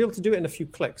platform and be able to do it in a few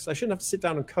clicks. I shouldn't have to sit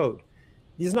down and code.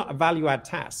 These are not value-add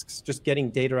tasks, just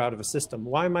getting data out of a system.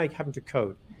 Why am I having to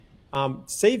code?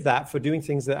 Save that for doing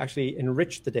things that actually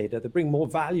enrich the data, that bring more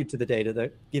value to the data,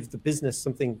 that gives the business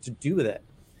something to do with it.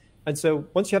 And so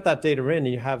once you have that data in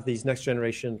and you have these next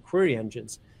generation query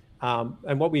engines,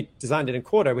 and what we designed in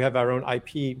Encoder, we have our own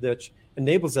IP that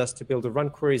enables us to be able to run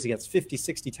queries against 50,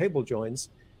 60 table joins,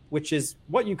 which is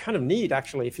what you kind of need,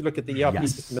 actually, if you look at the ERP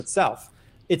system itself.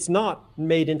 It's not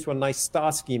made into a nice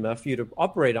star schema for you to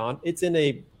operate on. It's in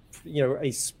a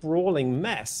sprawling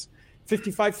mess,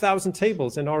 55,000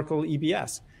 tables in Oracle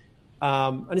EBS.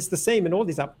 And it's the same in all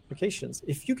these applications.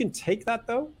 If you can take that,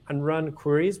 though, and run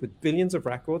queries with billions of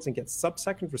records and get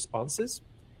sub-second responses,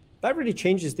 that really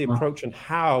changes the approach on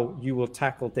how you will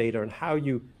tackle data and how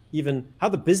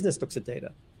the business looks at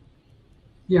data.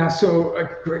 Yeah, so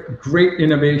great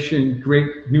innovation,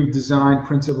 great new design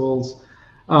principles.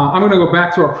 I'm going to go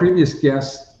back to our previous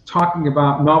guest talking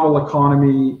about novel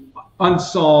economy,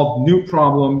 unsolved new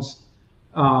problems,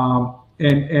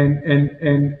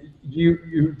 and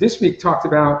you this week talked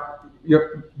about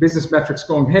your business metrics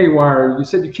going haywire. You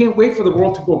said you can't wait for the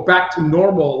world to go back to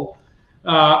normal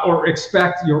or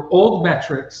expect your old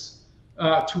metrics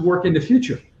to work in the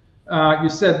future. You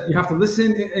said you have to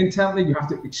listen intently, you have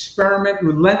to experiment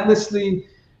relentlessly,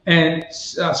 and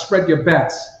spread your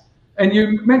bets. And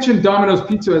you mentioned Domino's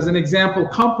Pizza as an example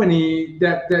company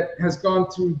that has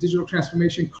gone through digital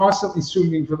transformation, constantly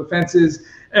swinging for the fences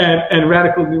and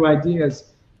radical new ideas.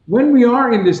 When we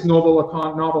are in this novel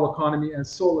economy,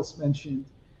 as Solis mentioned,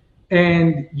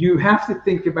 and you have to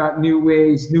think about new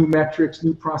ways, new metrics,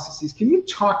 new processes, can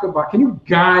you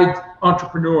guide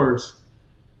entrepreneurs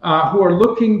who are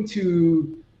looking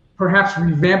to perhaps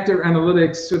revamp their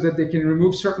analytics so that they can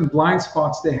remove certain blind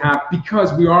spots they have,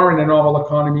 because we are in a novel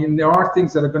economy and there are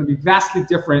things that are going to be vastly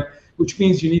different, which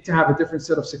means you need to have a different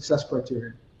set of success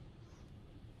criteria?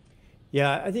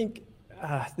 Yeah, I think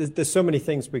there's so many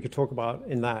things we could talk about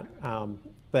in that.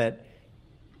 But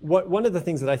one of the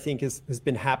things that I think has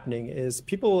been happening is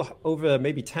people over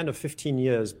maybe 10 or 15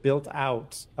 years built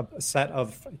out a set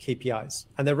of KPIs,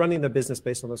 and they're running their business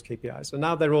based on those KPIs. And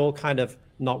now they're all kind of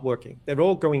not working. They're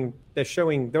all going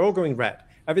red.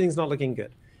 Everything's not looking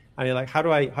good. And you're like, how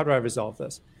do I resolve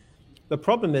this? The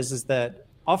problem is that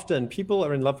often people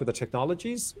are in love with the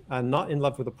technologies and not in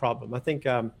love with the problem. I think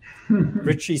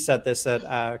Richie said this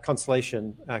at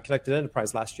Constellation Connected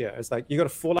Enterprise last year. It's like, you got to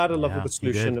fall out of love with the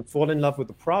solution and fall in love with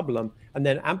the problem, and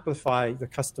then amplify the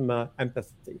customer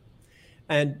empathy.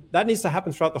 And that needs to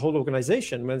happen throughout the whole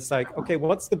organization, when it's like, okay,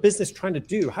 what's the business trying to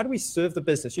do? How do we serve the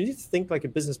business? You need to think like a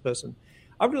business person.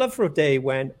 I would love for a day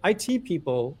when IT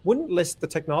people wouldn't list the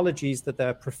technologies that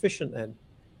they're proficient in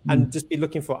and just be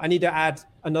looking for, I need to add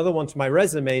another one to my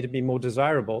resume to be more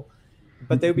desirable.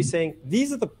 But they would be saying,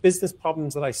 these are the business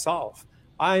problems that I solve.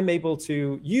 I'm able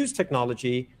to use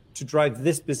technology to drive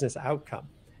this business outcome.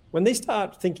 When they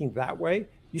start thinking that way,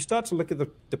 you start to look at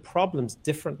the problems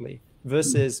differently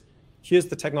versus here's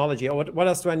the technology, or what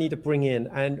else do I need to bring in?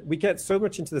 And we get so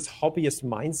much into this hobbyist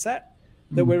mindset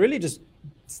that we're really just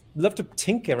love to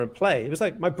tinker and play. It was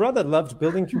like, my brother loved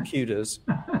building computers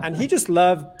and he just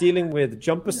loved dealing with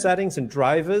jumper settings and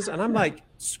drivers. And I'm like,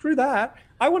 screw that.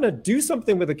 I want to do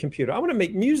something with a computer. I want to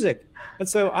make music. And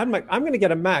so I'm like, I'm going to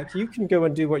get a Mac. You can go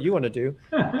and do what you want to do.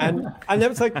 And then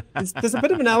it's like, there's a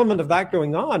bit of an element of that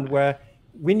going on, where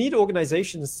we need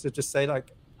organizations to just say,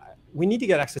 like, we need to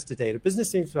get access to data.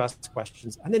 Business needs to ask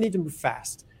questions, and they need to move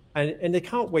fast. And they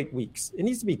can't wait weeks. It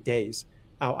needs to be days,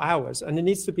 hours. And it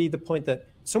needs to be the point that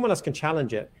someone else can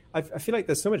challenge it. I feel like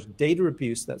there's so much data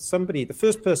abuse that somebody, the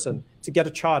first person to get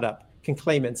a chart up, can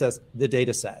claim it and says, the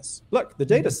data says. Look, the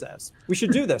data says we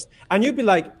should do this. And you'd be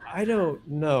like, I don't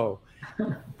know.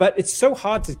 But it's so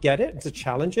hard to get it and to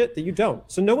challenge it that you don't.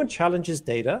 So no one challenges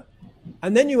data.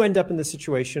 And then you end up in the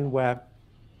situation where,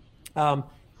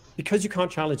 because you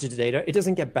can't challenge the data, it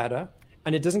doesn't get better,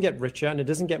 and it doesn't get richer, and it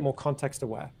doesn't get more context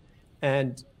aware.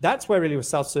 And that's where really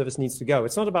self-service needs to go.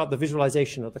 It's not about the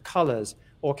visualization or the colors,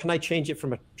 or can I change it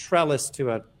from a trellis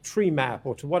to a tree map,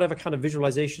 or to whatever kind of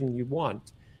visualization you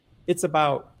want. It's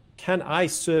about, can I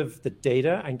serve the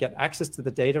data and get access to the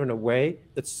data in a way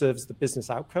that serves the business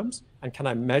outcomes? And can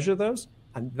I measure those?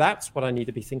 And that's what I need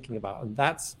to be thinking about. And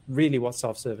that's really what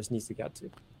self-service needs to get to.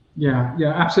 Yeah,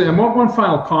 absolutely. And one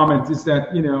final comment is that,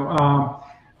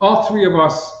 all three of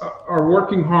us are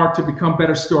working hard to become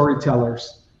better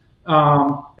storytellers.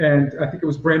 And I think it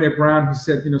was Brené Brown who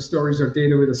said, stories are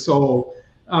data with a soul.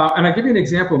 And I give you an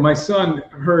example. My son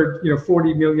heard,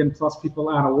 40 million plus people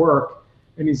out of work.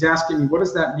 And he's asking me, what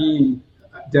does that mean,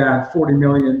 Dad, 40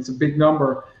 million? It's a big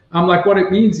number. I'm like, what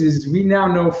it means is we now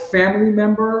know family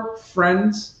member,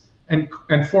 friends, and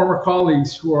former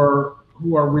colleagues who are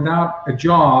without a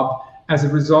job as a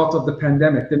result of the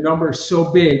pandemic. The number is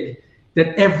so big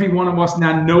that every one of us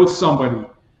now knows somebody,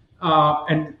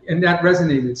 and that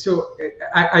resonated. So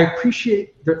I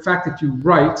appreciate the fact that you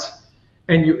write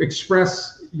and you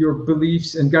express your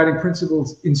beliefs and guiding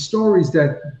principles in stories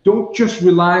that don't just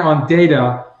rely on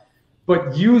data,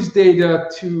 but use data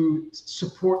to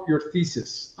support your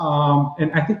thesis.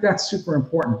 And I think that's super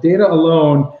important. Data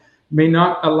alone may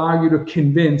not allow you to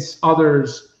convince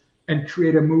others and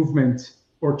create a movement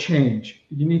or change.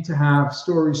 You need to have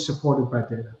stories supported by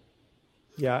data.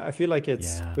 Yeah, I feel like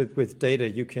it's with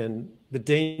data, the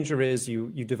danger is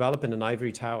you develop in an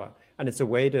ivory tower, and it's a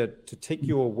way to take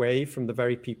you away from the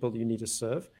very people you need to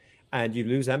serve, and you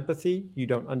lose empathy, you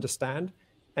don't understand,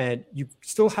 and you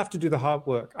still have to do the hard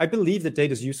work. I believe that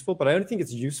data is useful, but I don't think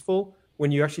it's useful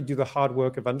when you actually do the hard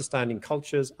work of understanding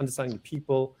cultures, understanding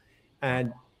people.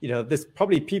 And there's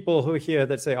probably people who are here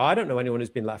that say, oh, I don't know anyone who's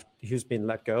been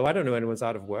let go. I don't know anyone's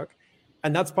out of work.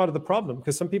 And that's part of the problem,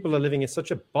 because some people are living in such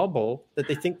a bubble that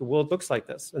they think the world looks like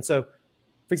this. And so,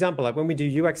 for example, like when we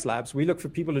do UX labs, we look for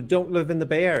people who don't live in the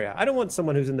Bay Area. I don't want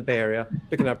someone who's in the Bay Area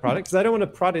looking at products, because I don't want a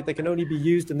product that can only be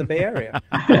used in the Bay Area.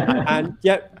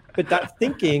 But that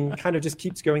thinking kind of just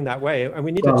keeps going that way. And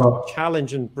we need to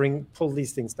challenge and pull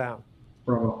these things down.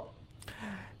 Bravo.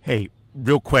 Hey,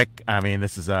 real quick, I mean,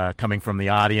 this is coming from the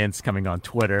audience, coming on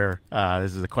Twitter.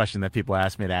 This is a question that people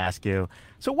ask me to ask you.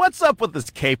 So what's up with this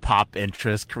K-pop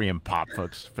interest, Korean pop,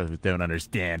 folks, for who don't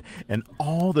understand, and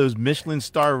all those Michelin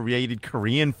star rated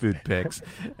Korean food pics?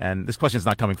 And this question is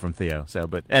not coming from Theo.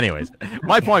 But anyways,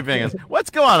 my point being is,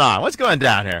 what's going on? What's going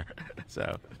down here?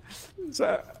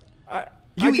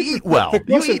 You eat well.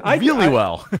 You eat really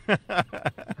well.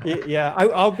 Yeah,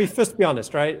 I'll be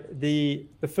honest, right? The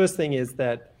first thing is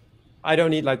that I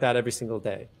don't eat like that every single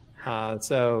day.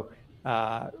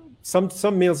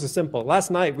 Some meals are simple.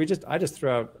 Last night I just threw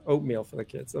out oatmeal for the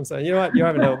kids. I'm saying, you know what, you're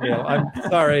having oatmeal. I'm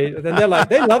sorry. And they're like,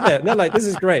 they love it. And they're like, this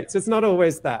is great. So it's not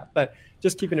always that, but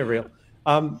just keeping it real.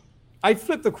 I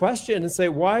flip the question and say,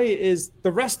 why is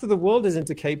the rest of the world is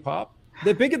into K-pop?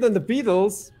 They're bigger than the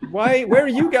Beatles. Where are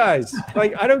you guys?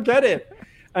 Like, I don't get it.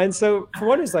 And so for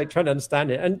one is like trying to understand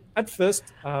it. And at first,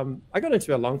 I got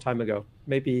into it a long time ago,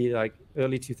 maybe like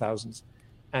early 2000s.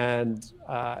 And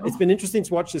it's been interesting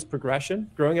to watch this progression.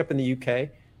 Growing up in the UK,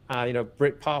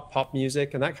 Britpop, pop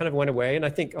music, and that kind of went away. And I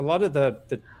think a lot of the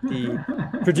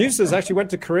producers actually went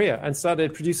to Korea and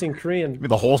started producing Korean.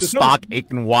 The whole stock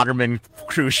Aiken Waterman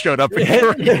crew showed up in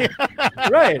Korea.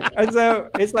 Right. And so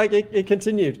it's like it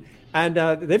continued. And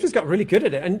they've just got really good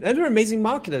at it. And they're amazing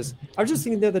marketers. I was just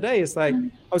thinking the other day, it's like,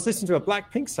 I was listening to a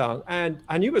Blackpink song, and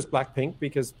I knew it was Blackpink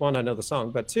because, one, I know the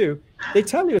song, but two, they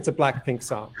tell you it's a Blackpink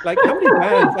song. Like, how many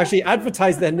bands actually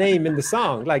advertise their name in the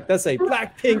song? Like, they'll say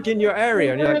Blackpink in your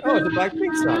area, and you're like, oh, it's a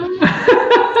Blackpink song.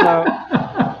 So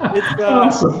it's,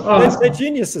 awesome. They're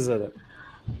geniuses at it.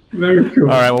 Very cool. All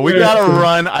right, well, we got to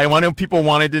run. I know people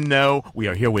wanted to know. We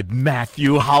are here with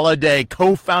Matthew Holliday,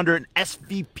 co-founder and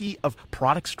SVP of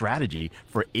Product Strategy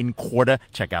for Inquarta.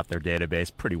 Check out their database.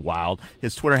 Pretty wild.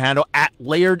 His Twitter handle,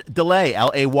 @LayeredDelay,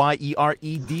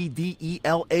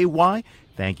 LayeredDelay.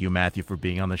 Thank you, Matthew, for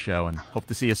being on the show, and hope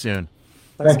to see you soon.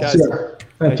 Thanks, guys.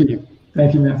 Thank you.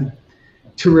 Thank you, Matthew.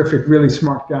 Terrific, really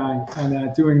smart guy,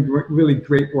 and doing really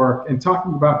great work. And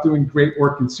talking about doing great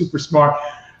work and super smart,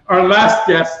 our last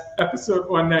guest, episode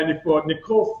 194,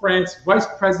 Nicole France, Vice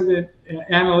President and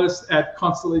Analyst at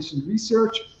Constellation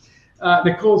Research.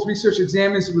 Nicole's research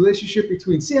examines the relationship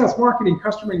between sales, marketing,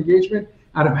 customer engagement,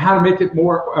 and how to make it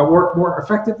work more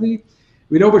effectively.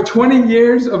 With over 20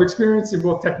 years of experience in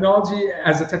both technology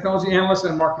as a technology analyst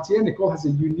and marketeer, Nicole has a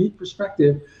unique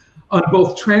perspective on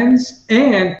both trends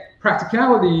and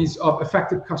practicalities of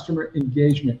effective customer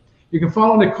engagement. You can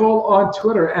follow Nicole on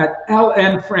Twitter at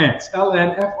LNFrance,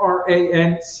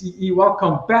 LNFRANCE.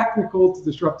 Welcome back, Nicole, to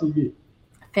Disrupt TV.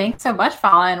 Thanks so much,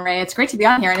 Vala and Ray. It's great to be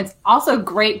on here, and it's also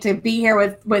great to be here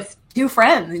with two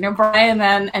friends, Brian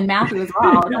and Matthew as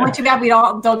well. It's only too bad we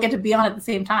don't get to be on at the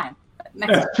same time.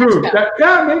 That's true.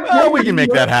 We can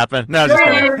make that happen. No, just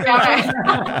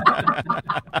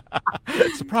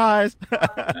surprise.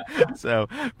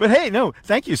 But hey, no,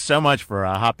 thank you so much for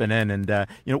hopping in. And,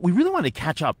 we really wanted to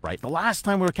catch up, right? The last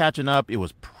time we were catching up, it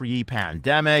was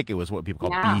pre-pandemic. It was what people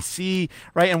call BC,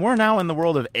 right? And we're now in the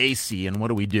world of AC, and what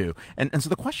do we do? And so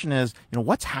the question is,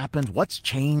 what's happened? What's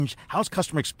changed? How's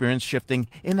customer experience shifting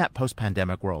in that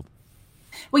post-pandemic world?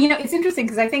 Well, it's interesting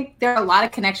because I think there are a lot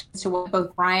of connections to what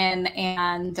both Brian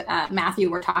and Matthew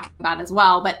were talking about as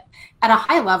well. But at a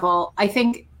high level, I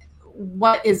think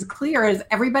what is clear is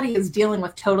everybody is dealing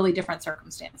with totally different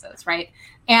circumstances, right?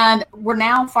 And we're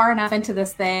now far enough into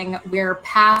this thing. We're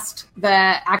past the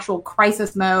actual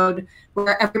crisis mode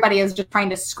where everybody is just trying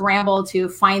to scramble to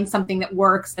find something that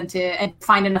works and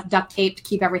find enough duct tape to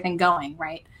keep everything going,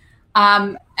 right?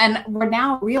 And we're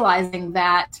now realizing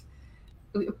that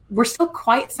we're still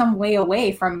quite some way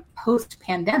away from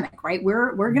post-pandemic, right?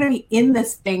 We're going to be in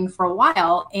this thing for a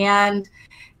while, and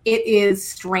it is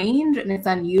strange and it's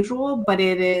unusual, but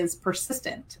it is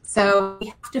persistent. So we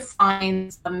have to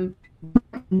find some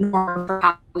norm for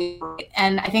how we operate.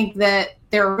 And I think that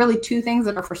there are really two things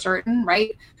that are for certain,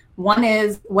 right? One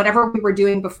is whatever we were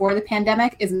doing before the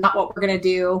pandemic is not what we're going to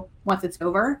do once it's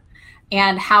over.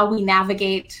 And how we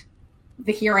navigate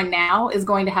the here and now is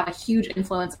going to have a huge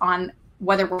influence on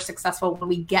whether we're successful when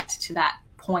we get to that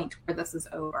point where this is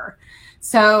over.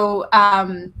 So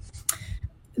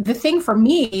the thing for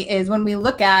me is when we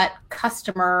look at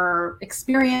customer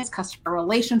experience, customer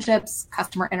relationships,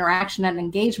 customer interaction and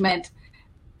engagement,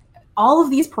 all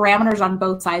of these parameters on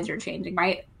both sides are changing,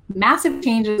 right? Massive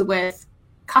changes with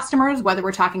customers, whether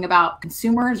we're talking about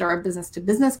consumers or a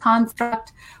business-to-business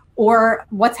construct, or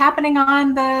what's happening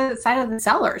on the side of the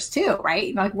sellers too,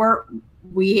 right? Like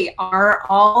we are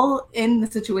all in the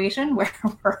situation where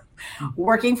we're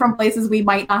working from places we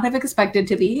might not have expected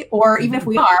to be, or even if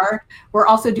we are, we're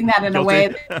also doing that in a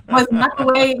way that was not the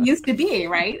way it used to be,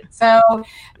 right? So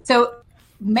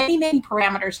many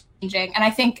parameters changing, and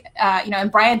I think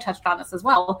and Brian touched on this as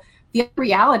well. The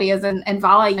reality is, and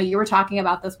Vala, you were talking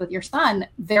about this with your son,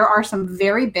 there are some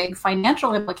very big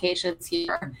financial implications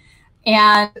here,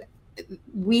 and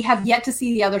we have yet to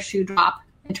see the other shoe drop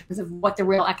in terms of what the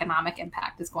real economic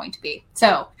impact is going to be.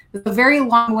 So it's a very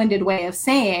long-winded way of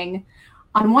saying,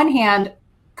 on one hand,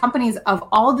 companies of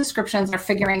all descriptions are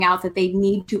figuring out that they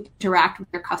need to interact with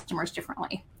their customers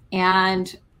differently.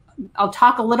 And I'll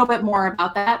talk a little bit more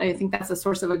about that. I think that's a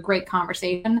source of a great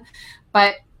conversation.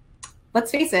 But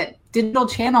let's face it, digital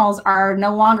channels are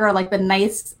no longer like the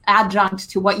nice adjunct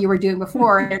to what you were doing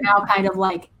before. They're now kind of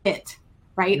like it,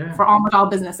 right? Yeah. For almost all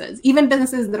businesses, even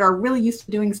businesses that are really used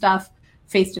to doing stuff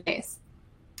face-to-face.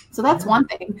 So that's one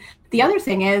thing. The other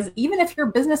thing is, even if your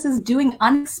business is doing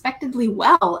unexpectedly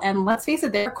well, and let's face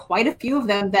it, there are quite a few of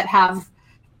them that have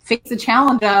faced the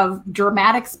challenge of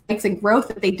dramatic spikes in growth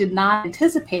that they did not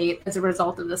anticipate as a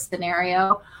result of this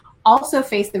scenario, also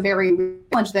face the very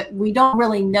challenge that we don't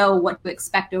really know what to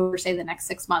expect over, say, the next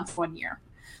 6 months, 1 year.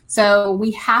 So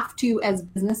we have to, as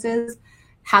businesses,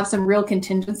 have some real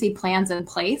contingency plans in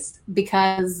place,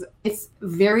 because it's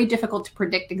very difficult to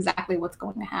predict exactly what's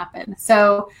going to happen.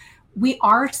 So we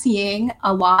are seeing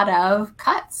a lot of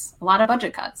cuts, a lot of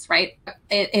budget cuts, right?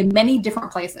 In many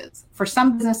different places. For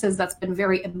some businesses, that's been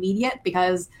very immediate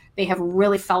because they have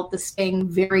really felt the sting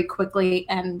very quickly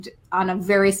and on a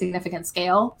very significant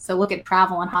scale. So look at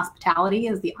travel and hospitality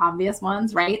as the obvious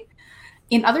ones, right?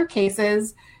 In other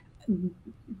cases,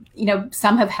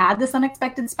 some have had this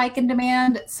unexpected spike in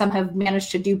demand. Some have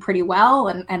managed to do pretty well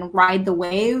and ride the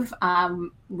wave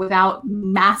without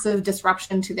massive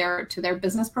disruption to their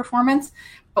business performance.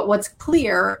 But what's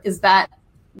clear is that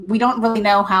we don't really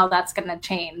know how that's going to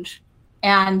change.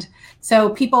 And so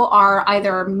people are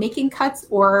either making cuts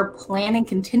or planning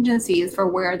contingencies for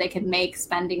where they can make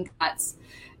spending cuts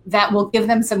that will give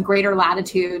them some greater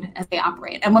latitude as they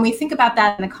operate. And when we think about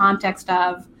that in the context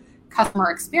of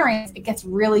customer experience, it gets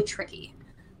really tricky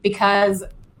because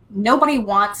nobody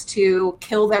wants to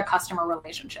kill their customer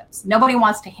relationships. Nobody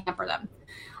wants to hamper them.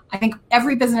 I think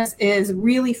every business is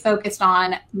really focused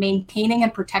on maintaining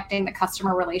and protecting the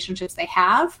customer relationships they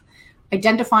have,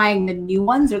 identifying the new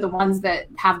ones or the ones that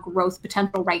have growth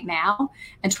potential right now,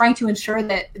 and trying to ensure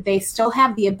that they still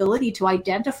have the ability to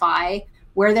identify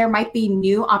where there might be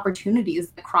new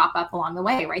opportunities that crop up along the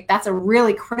way, right? That's a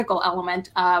really critical element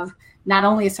of not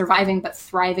only surviving, but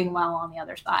thriving well on the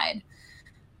other side.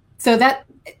 So that,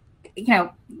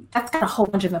 that's got a whole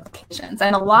bunch of implications.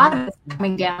 And a lot of it's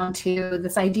coming down to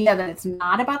this idea that it's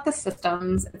not about the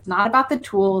systems, it's not about the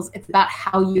tools, it's about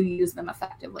how you use them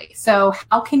effectively. So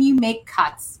how can you make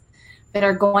cuts that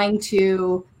are going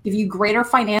to give you greater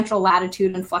financial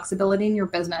latitude and flexibility in your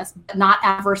business, but not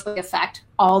adversely affect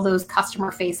all those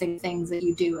customer-facing things that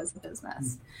you do as a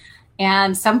business?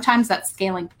 And sometimes that's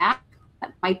scaling back.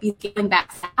 That might be scaling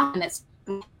back fast, and it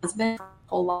has been for a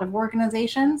whole lot of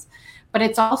organizations. But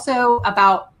it's also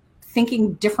about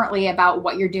thinking differently about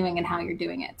what you're doing and how you're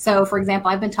doing it. So, for example,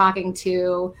 I've been talking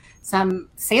to some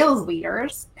sales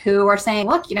leaders who are saying,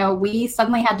 look, we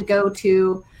suddenly had to go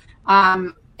to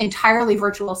entirely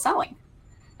virtual selling.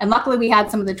 And luckily, we had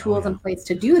some of the tools in place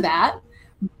to do that.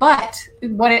 But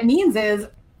what it means is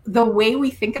the way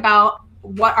we think about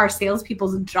what our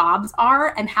salespeople's jobs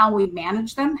are and how we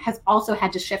manage them has also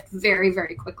had to shift very,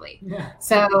 very quickly. Yeah.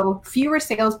 So fewer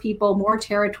salespeople, more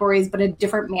territories, but a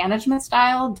different management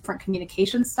style, different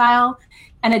communication style,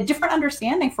 and a different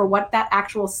understanding for what that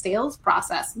actual sales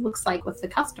process looks like with the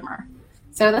customer.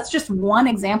 So that's just one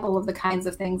example of the kinds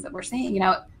of things that we're seeing. You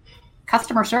know,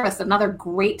 customer service, another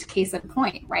great case in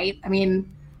point, right? I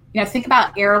mean, you know, think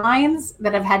about airlines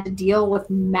that have had to deal with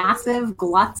massive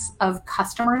gluts of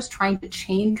customers trying to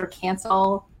change or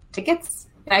cancel tickets.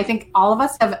 And I think all of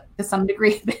us have, to some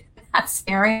degree, been in that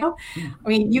scenario. I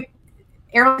mean,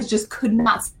 airlines just could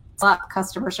not set up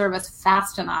customer service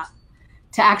fast enough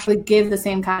to actually give the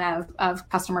same kind of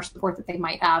customer support that they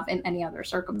might have in any other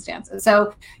circumstances.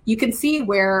 So you can see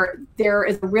where there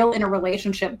is a real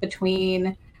interrelationship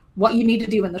between what you need to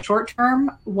do in the short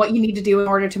term, what you need to do in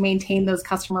order to maintain those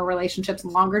customer relationships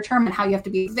longer term, and how you have to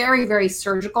be very, very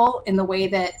surgical in the way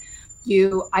that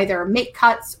you either make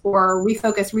cuts or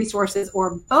refocus resources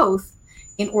or both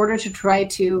in order to try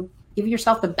to give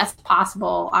yourself the best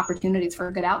possible opportunities for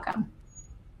a good outcome.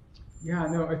 Yeah,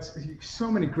 no, it's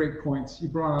so many great points. You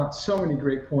brought up so many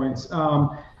great points.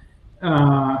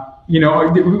 You know,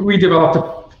 we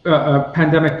developed a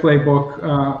pandemic playbook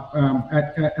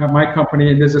at my company,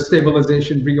 and there's a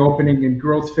stabilization, reopening, and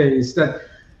growth phase that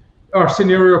our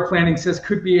scenario planning says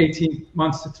could be 18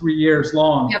 months to 3 years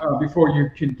long. Yep. Before you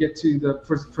can get to the,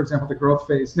 for example, the growth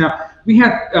phase. Now, we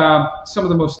had some of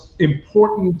the most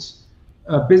important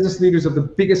business leaders of the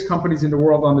biggest companies in the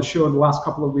world on the show in the last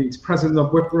couple of weeks. President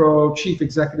of Wipro, chief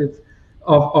executive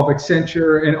of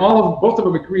Accenture, and both of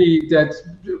them agree that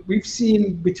we've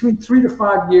seen between 3 to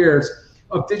 5 years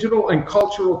of digital and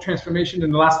cultural transformation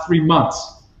in the last 3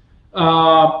 months.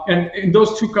 And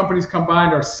those two companies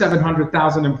combined are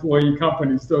 700,000 employee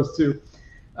companies, those two.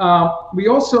 We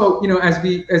also, you know, as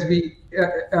we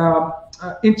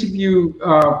interview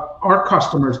our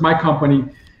customers, my company,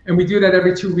 and we do that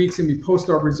every 2 weeks, and we post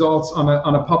our results on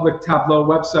a public Tableau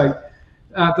website.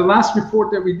 The last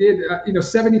report that we did, you know,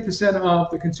 70% of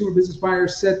the consumer business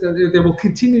buyers said that they will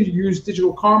continue to use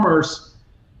digital commerce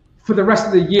for the rest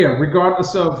of the year,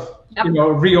 regardless of, Yep. you know,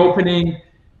 reopening.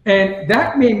 And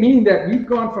that may mean that we've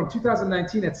gone from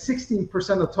 2019 at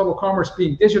 16% of total commerce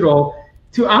being digital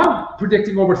to, I'm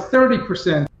predicting, over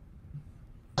 30%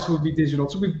 will be digital.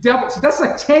 So we've doubled. So that's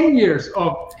like 10 years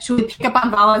of. Should we pick up on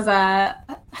Vala's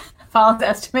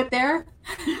estimate there?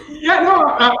 Yeah, no,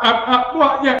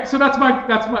 well, yeah. So that's my.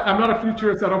 I'm not a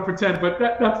futurist. I don't pretend, but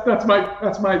that's my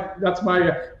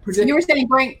So prediction. you were saying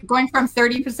going from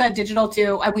 30% digital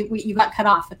to you got cut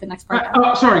off at the next part.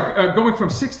 Going from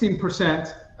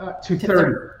 16% to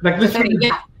 30, like literally, 30,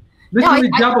 yeah. literally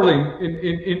No, doubling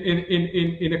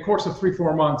in a course of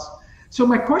 3-4 months. So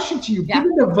my question to you, Yeah.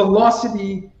 given the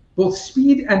velocity, both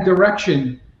speed and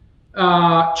direction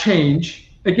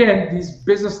change, again, these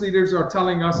business leaders are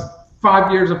telling us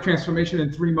 5 years of transformation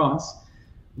in 3 months.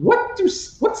 What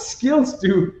skills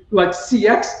do like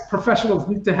CX professionals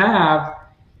need to have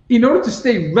in order to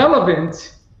stay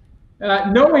relevant,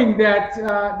 knowing that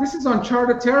this is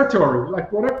uncharted territory?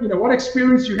 Like what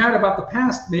experience you had about the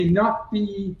past may not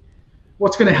be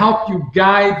what's going to help you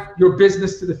guide your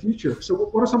business to the future. So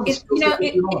what are some of the skills that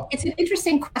you know? It's an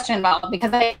interesting question, Val,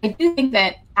 because I do think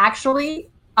that actually,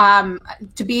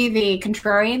 to be the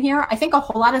contrarian here, I think a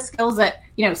whole lot of skills that,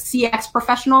 you know, CX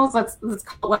professionals, let's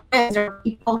call it, are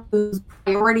people whose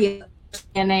priority is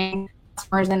understanding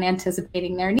customers and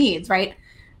anticipating their needs, right?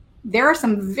 There are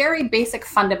some very basic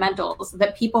fundamentals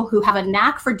that people who have a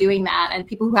knack for doing that and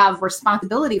people who have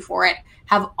responsibility for it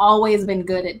have always been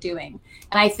good at doing.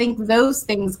 And I think those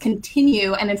things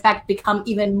continue and in fact become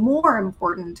even more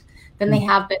important than they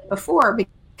have been before,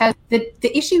 because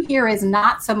the issue here is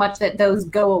not so much that those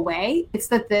go away, it's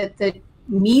that the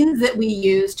means that we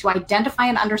use to identify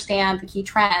and understand the key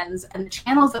trends and the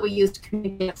channels that we use to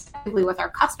communicate effectively with our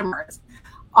customers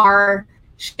are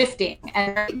shifting.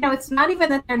 And, you know, it's not even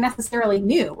that they're necessarily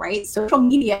new, right? Social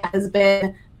media has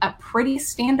been a pretty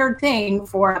standard thing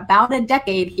for about a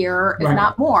decade here, if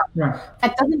not more. Right.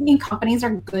 That doesn't mean companies are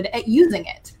good at using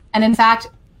it. And in fact,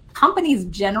 companies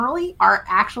generally are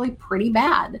actually pretty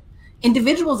bad.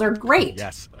 Individuals are great,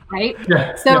 Yes. right?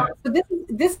 Yeah. So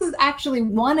this is actually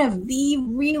one of the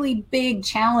really big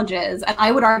challenges, and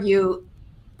I would argue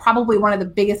probably one of the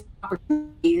biggest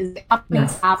opportunities that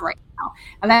companies have right now.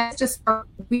 And that's just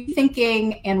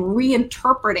rethinking and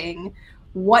reinterpreting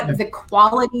what the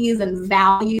qualities and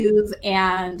values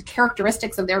and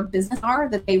characteristics of their business are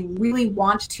that they really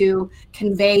want to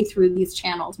convey through these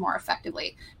channels more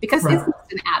effectively. Because it's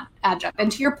an adjunct. And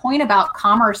to your point about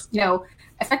commerce, you know,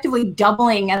 effectively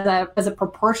doubling as a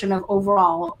proportion of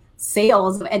overall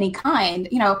sales of any kind,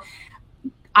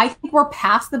 I think we're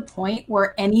past the point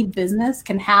where any business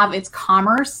can have its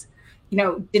commerce,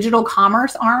 digital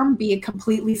commerce arm be a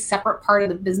completely separate part of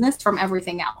the business from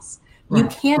everything else. You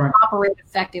can't operate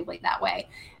effectively that way.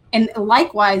 And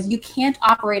likewise, you can't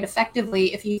operate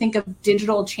effectively if you think of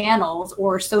digital channels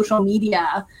or social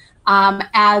media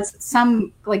as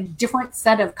some like different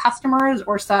set of customers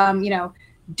or some,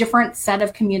 different set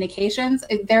of communications.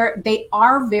 They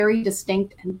are very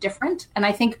distinct and different. And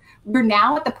I think we're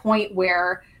now at the point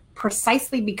where,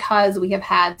 precisely because we have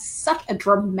had such a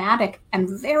dramatic and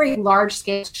very large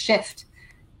scale shift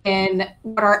in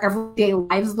what our everyday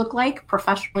lives look like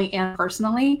professionally and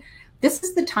personally, this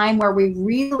is the time where we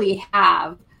really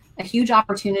have a huge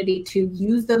opportunity to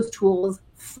use those tools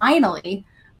finally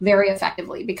very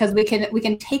effectively, because we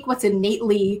can take what's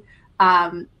innately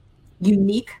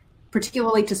unique,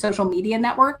 particularly to social media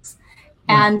networks,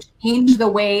 and change the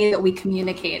way that we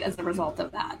communicate as a result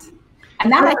of that.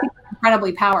 And that I think is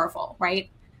incredibly powerful, right?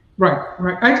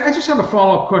 Right. I just have a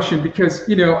follow-up question because,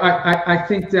 I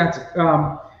think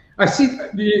that I see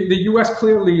the U.S.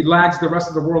 clearly lags the rest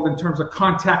of the world in terms of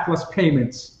contactless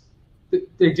payments.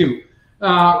 They do.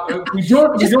 We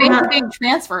don't have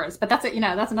transfers, but that's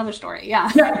another story. Yeah.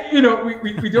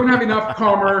 We don't have enough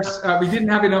commerce. We didn't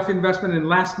have enough investment in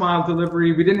last mile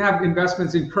delivery. We didn't have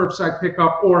investments in curbside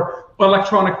pickup or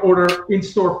electronic order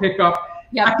in-store pickup.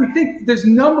 Yep. I can think there's a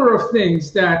number of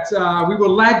things that we were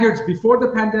laggards before the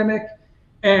pandemic,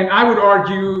 and I would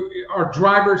argue are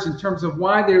drivers in terms of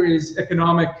why there is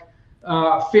economic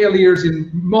failures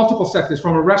in multiple sectors,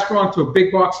 from a restaurant to a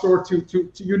big box store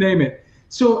to you name it.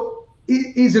 So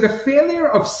is it a failure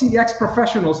of CX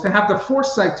professionals to have the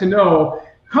foresight to know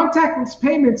contactless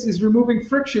payments is removing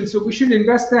friction, so we should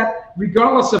invest that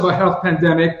regardless of a health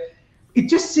pandemic? It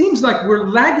just seems like we're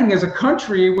lagging as a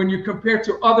country when you compare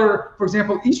to other, for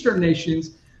example, Eastern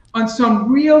nations, on some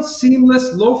real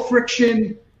seamless, low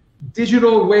friction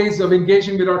digital ways of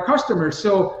engaging with our customers.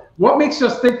 So what makes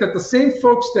us think that the same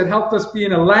folks that helped us be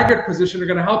in a laggard position are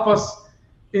going to help us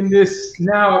in this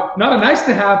now, not a nice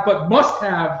to have, but must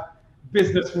have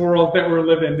business world that we're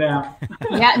living now?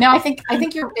 Yeah, no, I think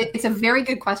it's a very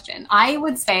good question. I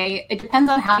would say it depends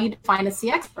on how you define a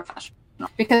CX professional.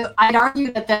 Because I'd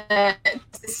argue that the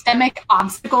systemic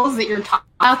obstacles that you're talking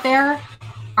about there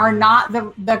are not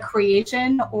the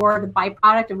creation or the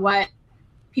byproduct of what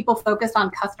people focused on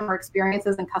customer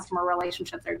experiences and customer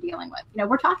relationships are dealing with.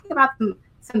 We're talking about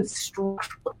some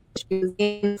structural issues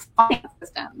in finance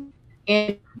systems,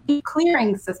 in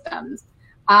clearing systems,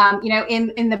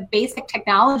 in the basic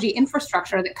technology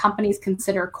infrastructure that companies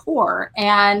consider core.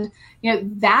 And,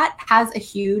 that has a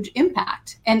huge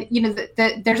impact. And,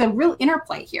 there's a real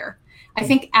interplay here. I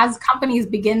think as companies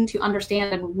begin to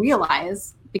understand and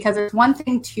realize, because it's one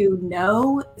thing to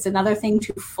know, it's another thing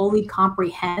to fully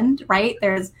comprehend, right?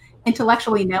 There's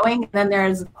intellectually knowing, and then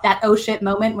there's that oh shit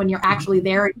moment when you're actually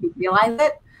there and you realize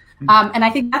it. And I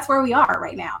think that's where we are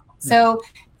right now. So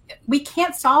we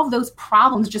can't solve those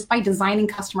problems just by designing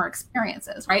customer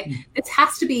experiences, right?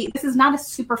 This is not a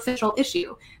superficial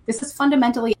issue. This is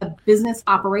fundamentally a business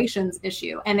operations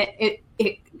issue. And it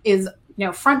is,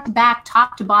 front to back,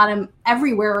 top to bottom,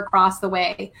 everywhere across the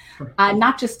way,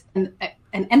 not just an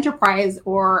enterprise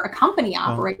or a company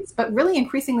operates, but really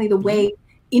increasingly the way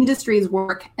industries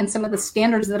work and some of the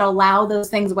standards that allow those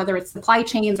things, whether it's supply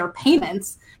chains or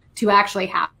payments, to actually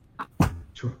happen.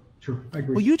 Sure, I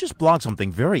agree. Well, you just blogged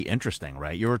something very interesting,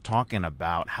 right? You were talking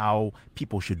about how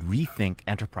people should rethink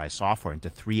enterprise software into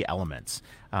 3 elements.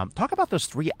 Talk about those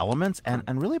 3 elements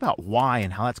and really about why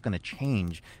and how that's going to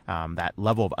change that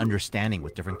level of understanding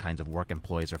with different kinds of work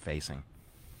employees are facing.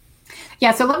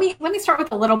 Yeah, so let me start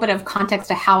with a little bit of context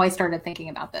to how I started thinking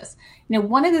about this.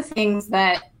 One of the things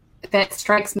that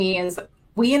strikes me is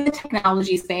we in the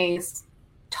technology space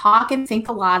talk and think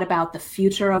a lot about the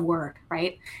future of work,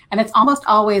 right? And it's almost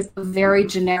always a very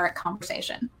generic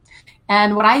conversation.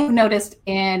 And what I've noticed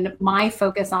in my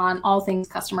focus on all things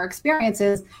customer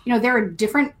experiences, there are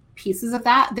different pieces of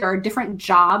that. There are different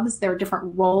jobs, there are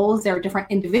different roles, there are different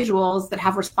individuals that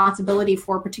have responsibility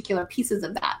for particular pieces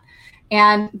of that.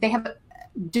 And they have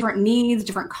different needs,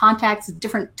 different contexts,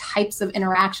 different types of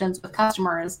interactions with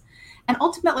customers. And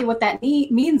ultimately what that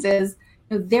means is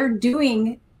they're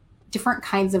doing different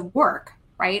kinds of work,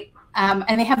 right?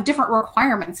 And they have different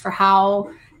requirements for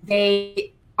how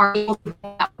they are able to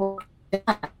get that work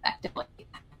done effectively.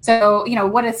 So,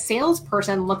 what a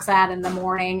salesperson looks at in the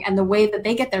morning and the way that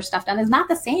they get their stuff done is not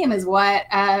the same as what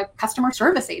a customer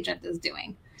service agent is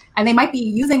doing. And they might be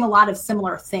using a lot of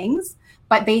similar things,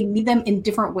 but they need them in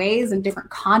different ways, in different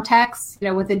contexts,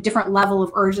 with a different level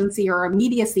of urgency or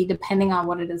immediacy, depending on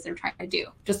what it is they're trying to do.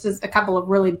 Just as a couple of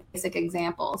really basic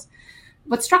examples.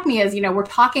 What struck me is, we're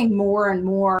talking more and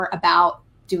more about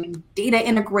doing data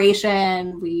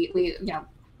integration. We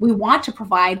want to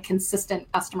provide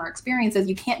consistent customer experiences.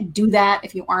 You can't do that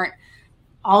if you aren't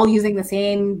all using the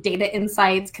same data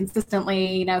insights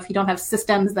consistently, if you don't have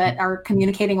systems that are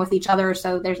communicating with each other,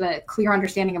 so there's a clear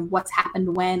understanding of what's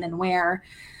happened when and where.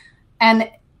 And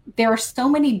there are so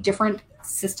many different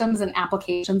systems and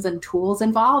applications and tools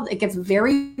involved. It gets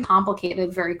very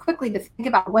complicated very quickly to think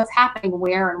about what's happening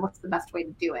where and what's the best way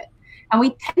to do it. And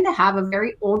we tend to have a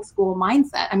very old school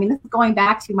mindset. I mean, this is going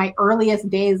back to my earliest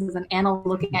days as an analyst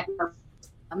looking at your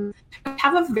system. I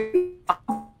have a very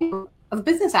of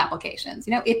business applications.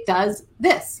 It does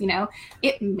this,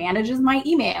 it manages my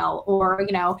email, or,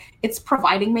 it's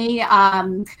providing me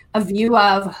a view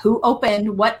of who opened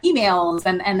what emails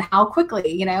and how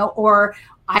quickly, or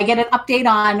I get an update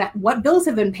on what bills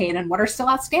have been paid and what are still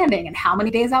outstanding and how many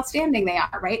days outstanding they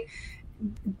are, right?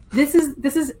 This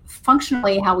is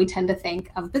functionally how we tend to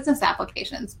think of business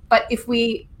applications. But if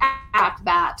we adapt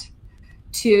that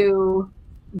to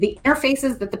the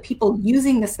interfaces that the people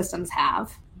using the systems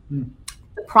have,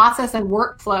 the process and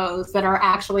workflows that are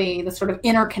actually the sort of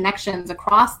interconnections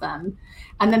across them,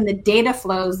 and then the data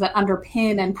flows that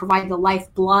underpin and provide the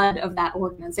lifeblood of that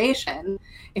organization.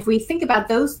 If we think about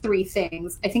those three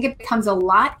things, I think it becomes a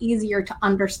lot easier to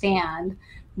understand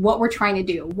what we're trying to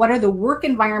do. What are the work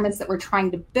environments that we're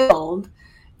trying to build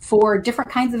for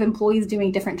different kinds of employees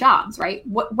doing different jobs, right?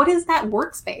 What is that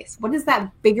workspace? What is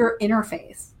that bigger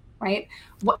interface, right?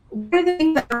 What are the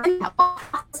things that are in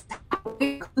that?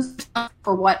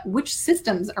 For what, which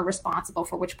systems are responsible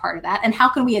for which part of that, and how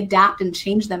can we adapt and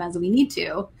change them as we need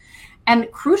to? And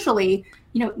crucially,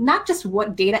 not just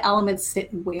what data elements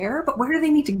sit where, but where do they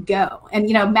need to go? And,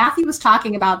 Matthew was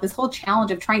talking about this whole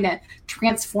challenge of trying to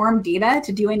transform data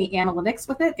to do any analytics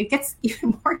with it. It gets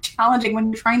even more challenging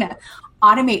when you're trying to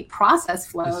automate process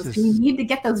flows. You need to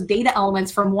get those data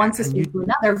elements from one system to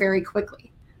another very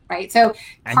quickly, right? So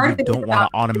part of it don't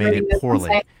want to automate it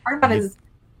poorly. Part of it is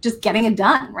just getting it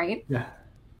done, right? Yeah.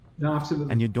 No,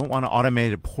 absolutely. And you don't want to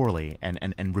automate it poorly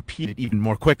and repeat it even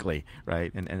more quickly,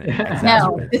 right? And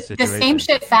no, the same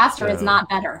shit faster is not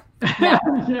better. No.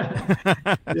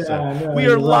 We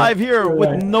are live here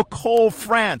with Nicole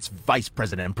France, Vice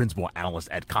President and Principal Analyst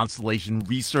at Constellation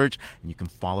Research. And you can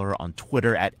follow her on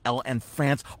Twitter at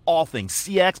LNFrance, all things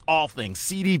CX, all things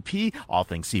CDP, all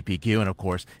things CPQ. And of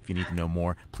course, if you need to know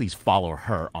more, please follow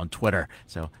her on Twitter.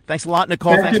 So thanks a lot,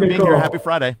 Nicole. Thanks for being here. Happy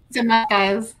Friday. Thanks so much,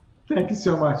 guys. Thank you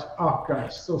so much. Oh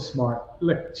gosh, so smart.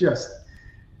 Look, just,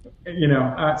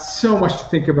 so much to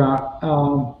think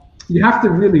about. You have to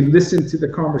really listen to the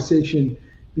conversation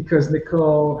because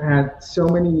Nicole had so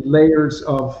many layers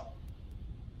of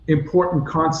important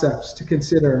concepts to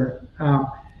consider.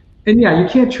 And yeah, you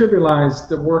can't trivialize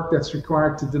the work that's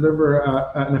required to deliver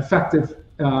an effective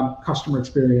customer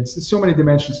experience. There's so many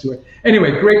dimensions to it.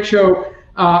 Anyway, great show.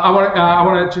 I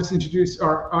want to just introduce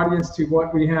our audience to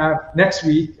what we have next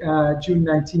week, June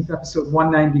 19th, episode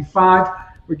 195.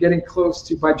 We're getting close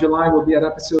to, by July, we'll be at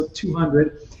episode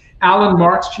 200. Alan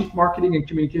Marks, Chief Marketing and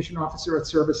Communication Officer at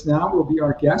ServiceNow, will be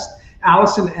our guest.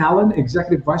 Allison Allen,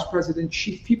 Executive Vice President,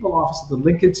 Chief People Officer at the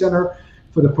Lincoln Center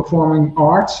for the Performing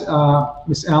Arts.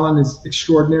 Ms. Allen is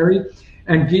extraordinary.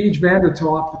 And Gage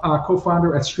Vandertop,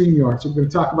 co-founder at StreamYard. So we're going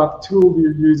to talk about the tool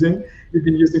we've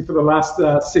been using for the last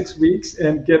 6 weeks,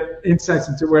 and get insights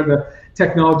into where the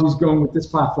technology is going with this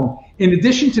platform. In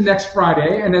addition to next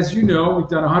Friday, and as you know, we've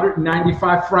done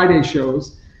 195 Friday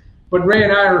shows, but Ray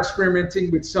and I are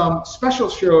experimenting with some special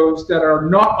shows that are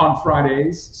not on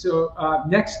Fridays. So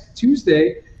next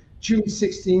Tuesday, June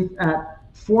 16th at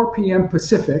 4 p.m.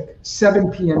 Pacific,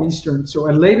 7 p.m. Eastern, so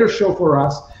a later show for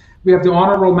us. We have the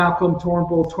Honorable Malcolm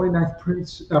Turnbull,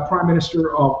 29th Prime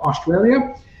Minister of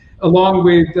Australia. Along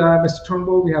with Mr.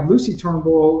 Turnbull, we have Lucy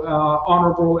Turnbull,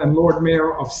 Honorable and Lord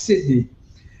Mayor of Sydney.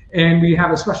 And we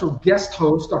have a special guest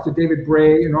host, Dr. David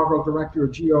Bray, Inaugural Director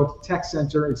of Geo Tech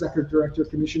Center, Executive Director of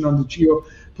Commission on the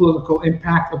Geopolitical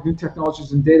Impact of New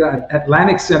Technologies and Data at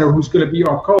Atlantic Center, who's going to be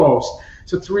our co-host.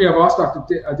 So three of us, Dr.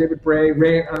 David Bray,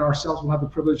 Ray, and ourselves will have the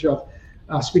privilege of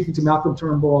speaking to Malcolm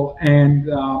Turnbull and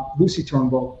Lucy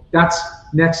Turnbull. That's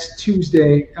next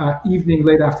Tuesday evening,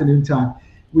 late afternoon time.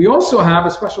 We also have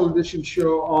a special edition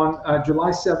show on July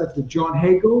 7th with John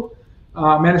Hagel,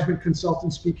 management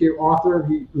consultant, speaker, author.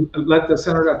 He led the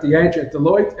Center at the Edge at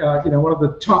Deloitte, one of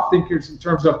the top thinkers in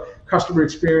terms of customer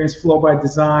experience, flow by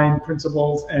design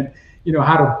principles, and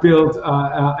how to build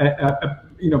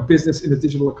a business in a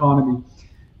digital economy.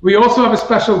 We also have a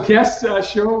special guest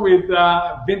show with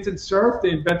Vincent Cerf, the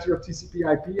inventor of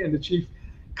TCP/IP and the chief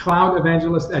cloud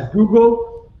evangelist at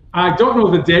Google. I don't know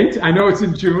the date. I know it's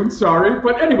in June, sorry.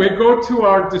 But anyway, go to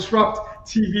our Disrupt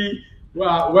TV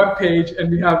webpage,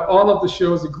 and we have all of the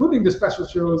shows, including the special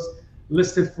shows,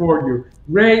 listed for you.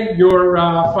 Ray, your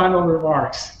final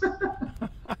remarks.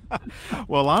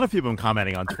 Well, a lot of people have been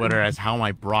commenting on Twitter as how am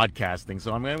I broadcasting,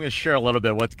 so I'm going to share a little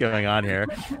bit of what's going on here.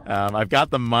 I've got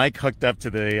the mic hooked up to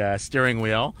the steering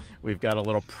wheel. We've got a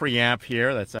little preamp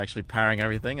here that's actually powering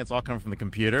everything. It's all coming from the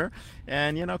computer.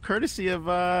 And, courtesy of,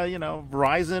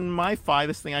 Verizon MiFi,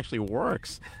 this thing actually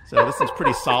works. So this is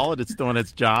pretty solid. It's doing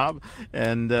its job.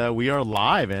 And we are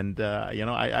live. And,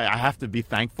 I have to be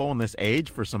thankful in this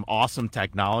age for some awesome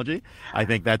technology. I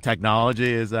think that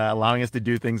technology is allowing us to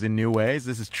do things in new ways.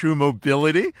 This is true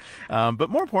mobility. But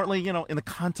more importantly, in the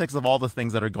context of all the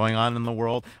things that are going on in the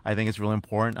world, I think it's really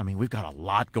important. I mean, we've got a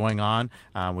lot going on.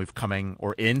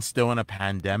 Still in a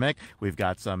pandemic. We've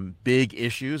got some big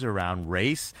issues around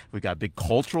race. We've got big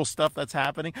cultural stuff that's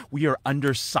happening. We are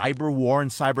under cyber war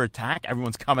and cyber attack.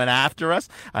 Everyone's coming after us.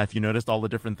 If you noticed all the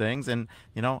different things, and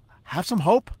have some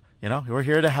hope. We're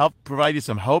here to help provide you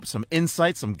some hope, some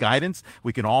insight, some guidance.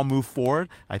 We can all move forward.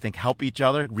 I think help each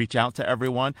other, reach out to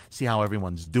everyone, see how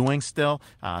everyone's doing still,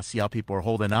 see how people are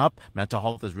holding up. Mental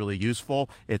health is really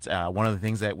useful. It's one of the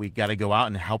things that we got to go out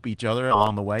and help each other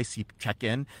along the way, check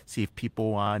in, see if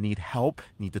people need help,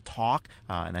 need to talk.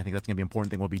 And I think that's going to be an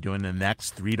important thing we'll be doing in the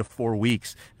next 3 to 4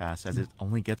 weeks as it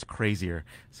only gets crazier.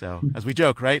 So as we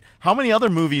joke, right? How many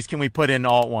other movies can we put in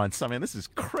all at once? I mean, this is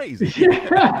crazy.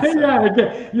 Yeah,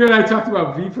 okay. I talked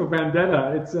about V for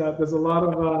Vendetta. It's there's a lot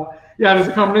of there's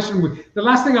a combination. The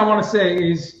last thing I want to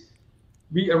say is,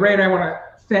 Ray and I want to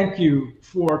thank you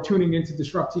for tuning into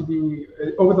Disrupt TV.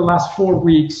 Over the last 4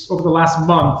 weeks, over the last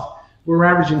month, we're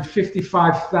averaging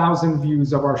 55,000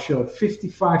 views of our show.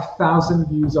 55,000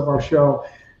 views of our show.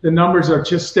 The numbers are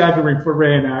just staggering for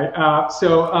Ray and I.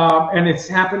 And it's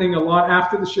happening a lot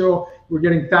after the show. We're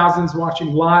getting thousands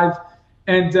watching live.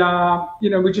 And,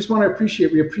 we just want to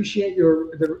appreciate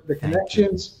the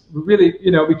connections. We really,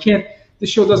 the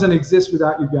show doesn't exist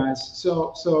without you guys.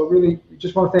 So really, we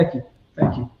just want to thank you.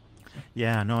 Thank you.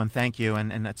 Yeah, no, and thank you.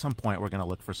 And at some point, we're going to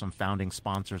look for some founding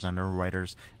sponsors and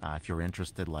underwriters. If you're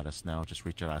interested, let us know. Just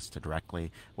reach out to us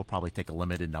directly. We'll probably take a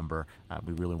limited number.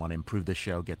 We really want to improve the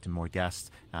show, get to more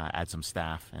guests, add some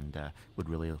staff, and would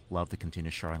really love to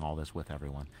continue sharing all this with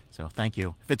everyone. So thank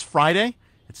you. If it's Friday,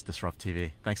 it's Disrupt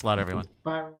TV. Thanks a lot, everyone.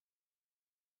 Bye.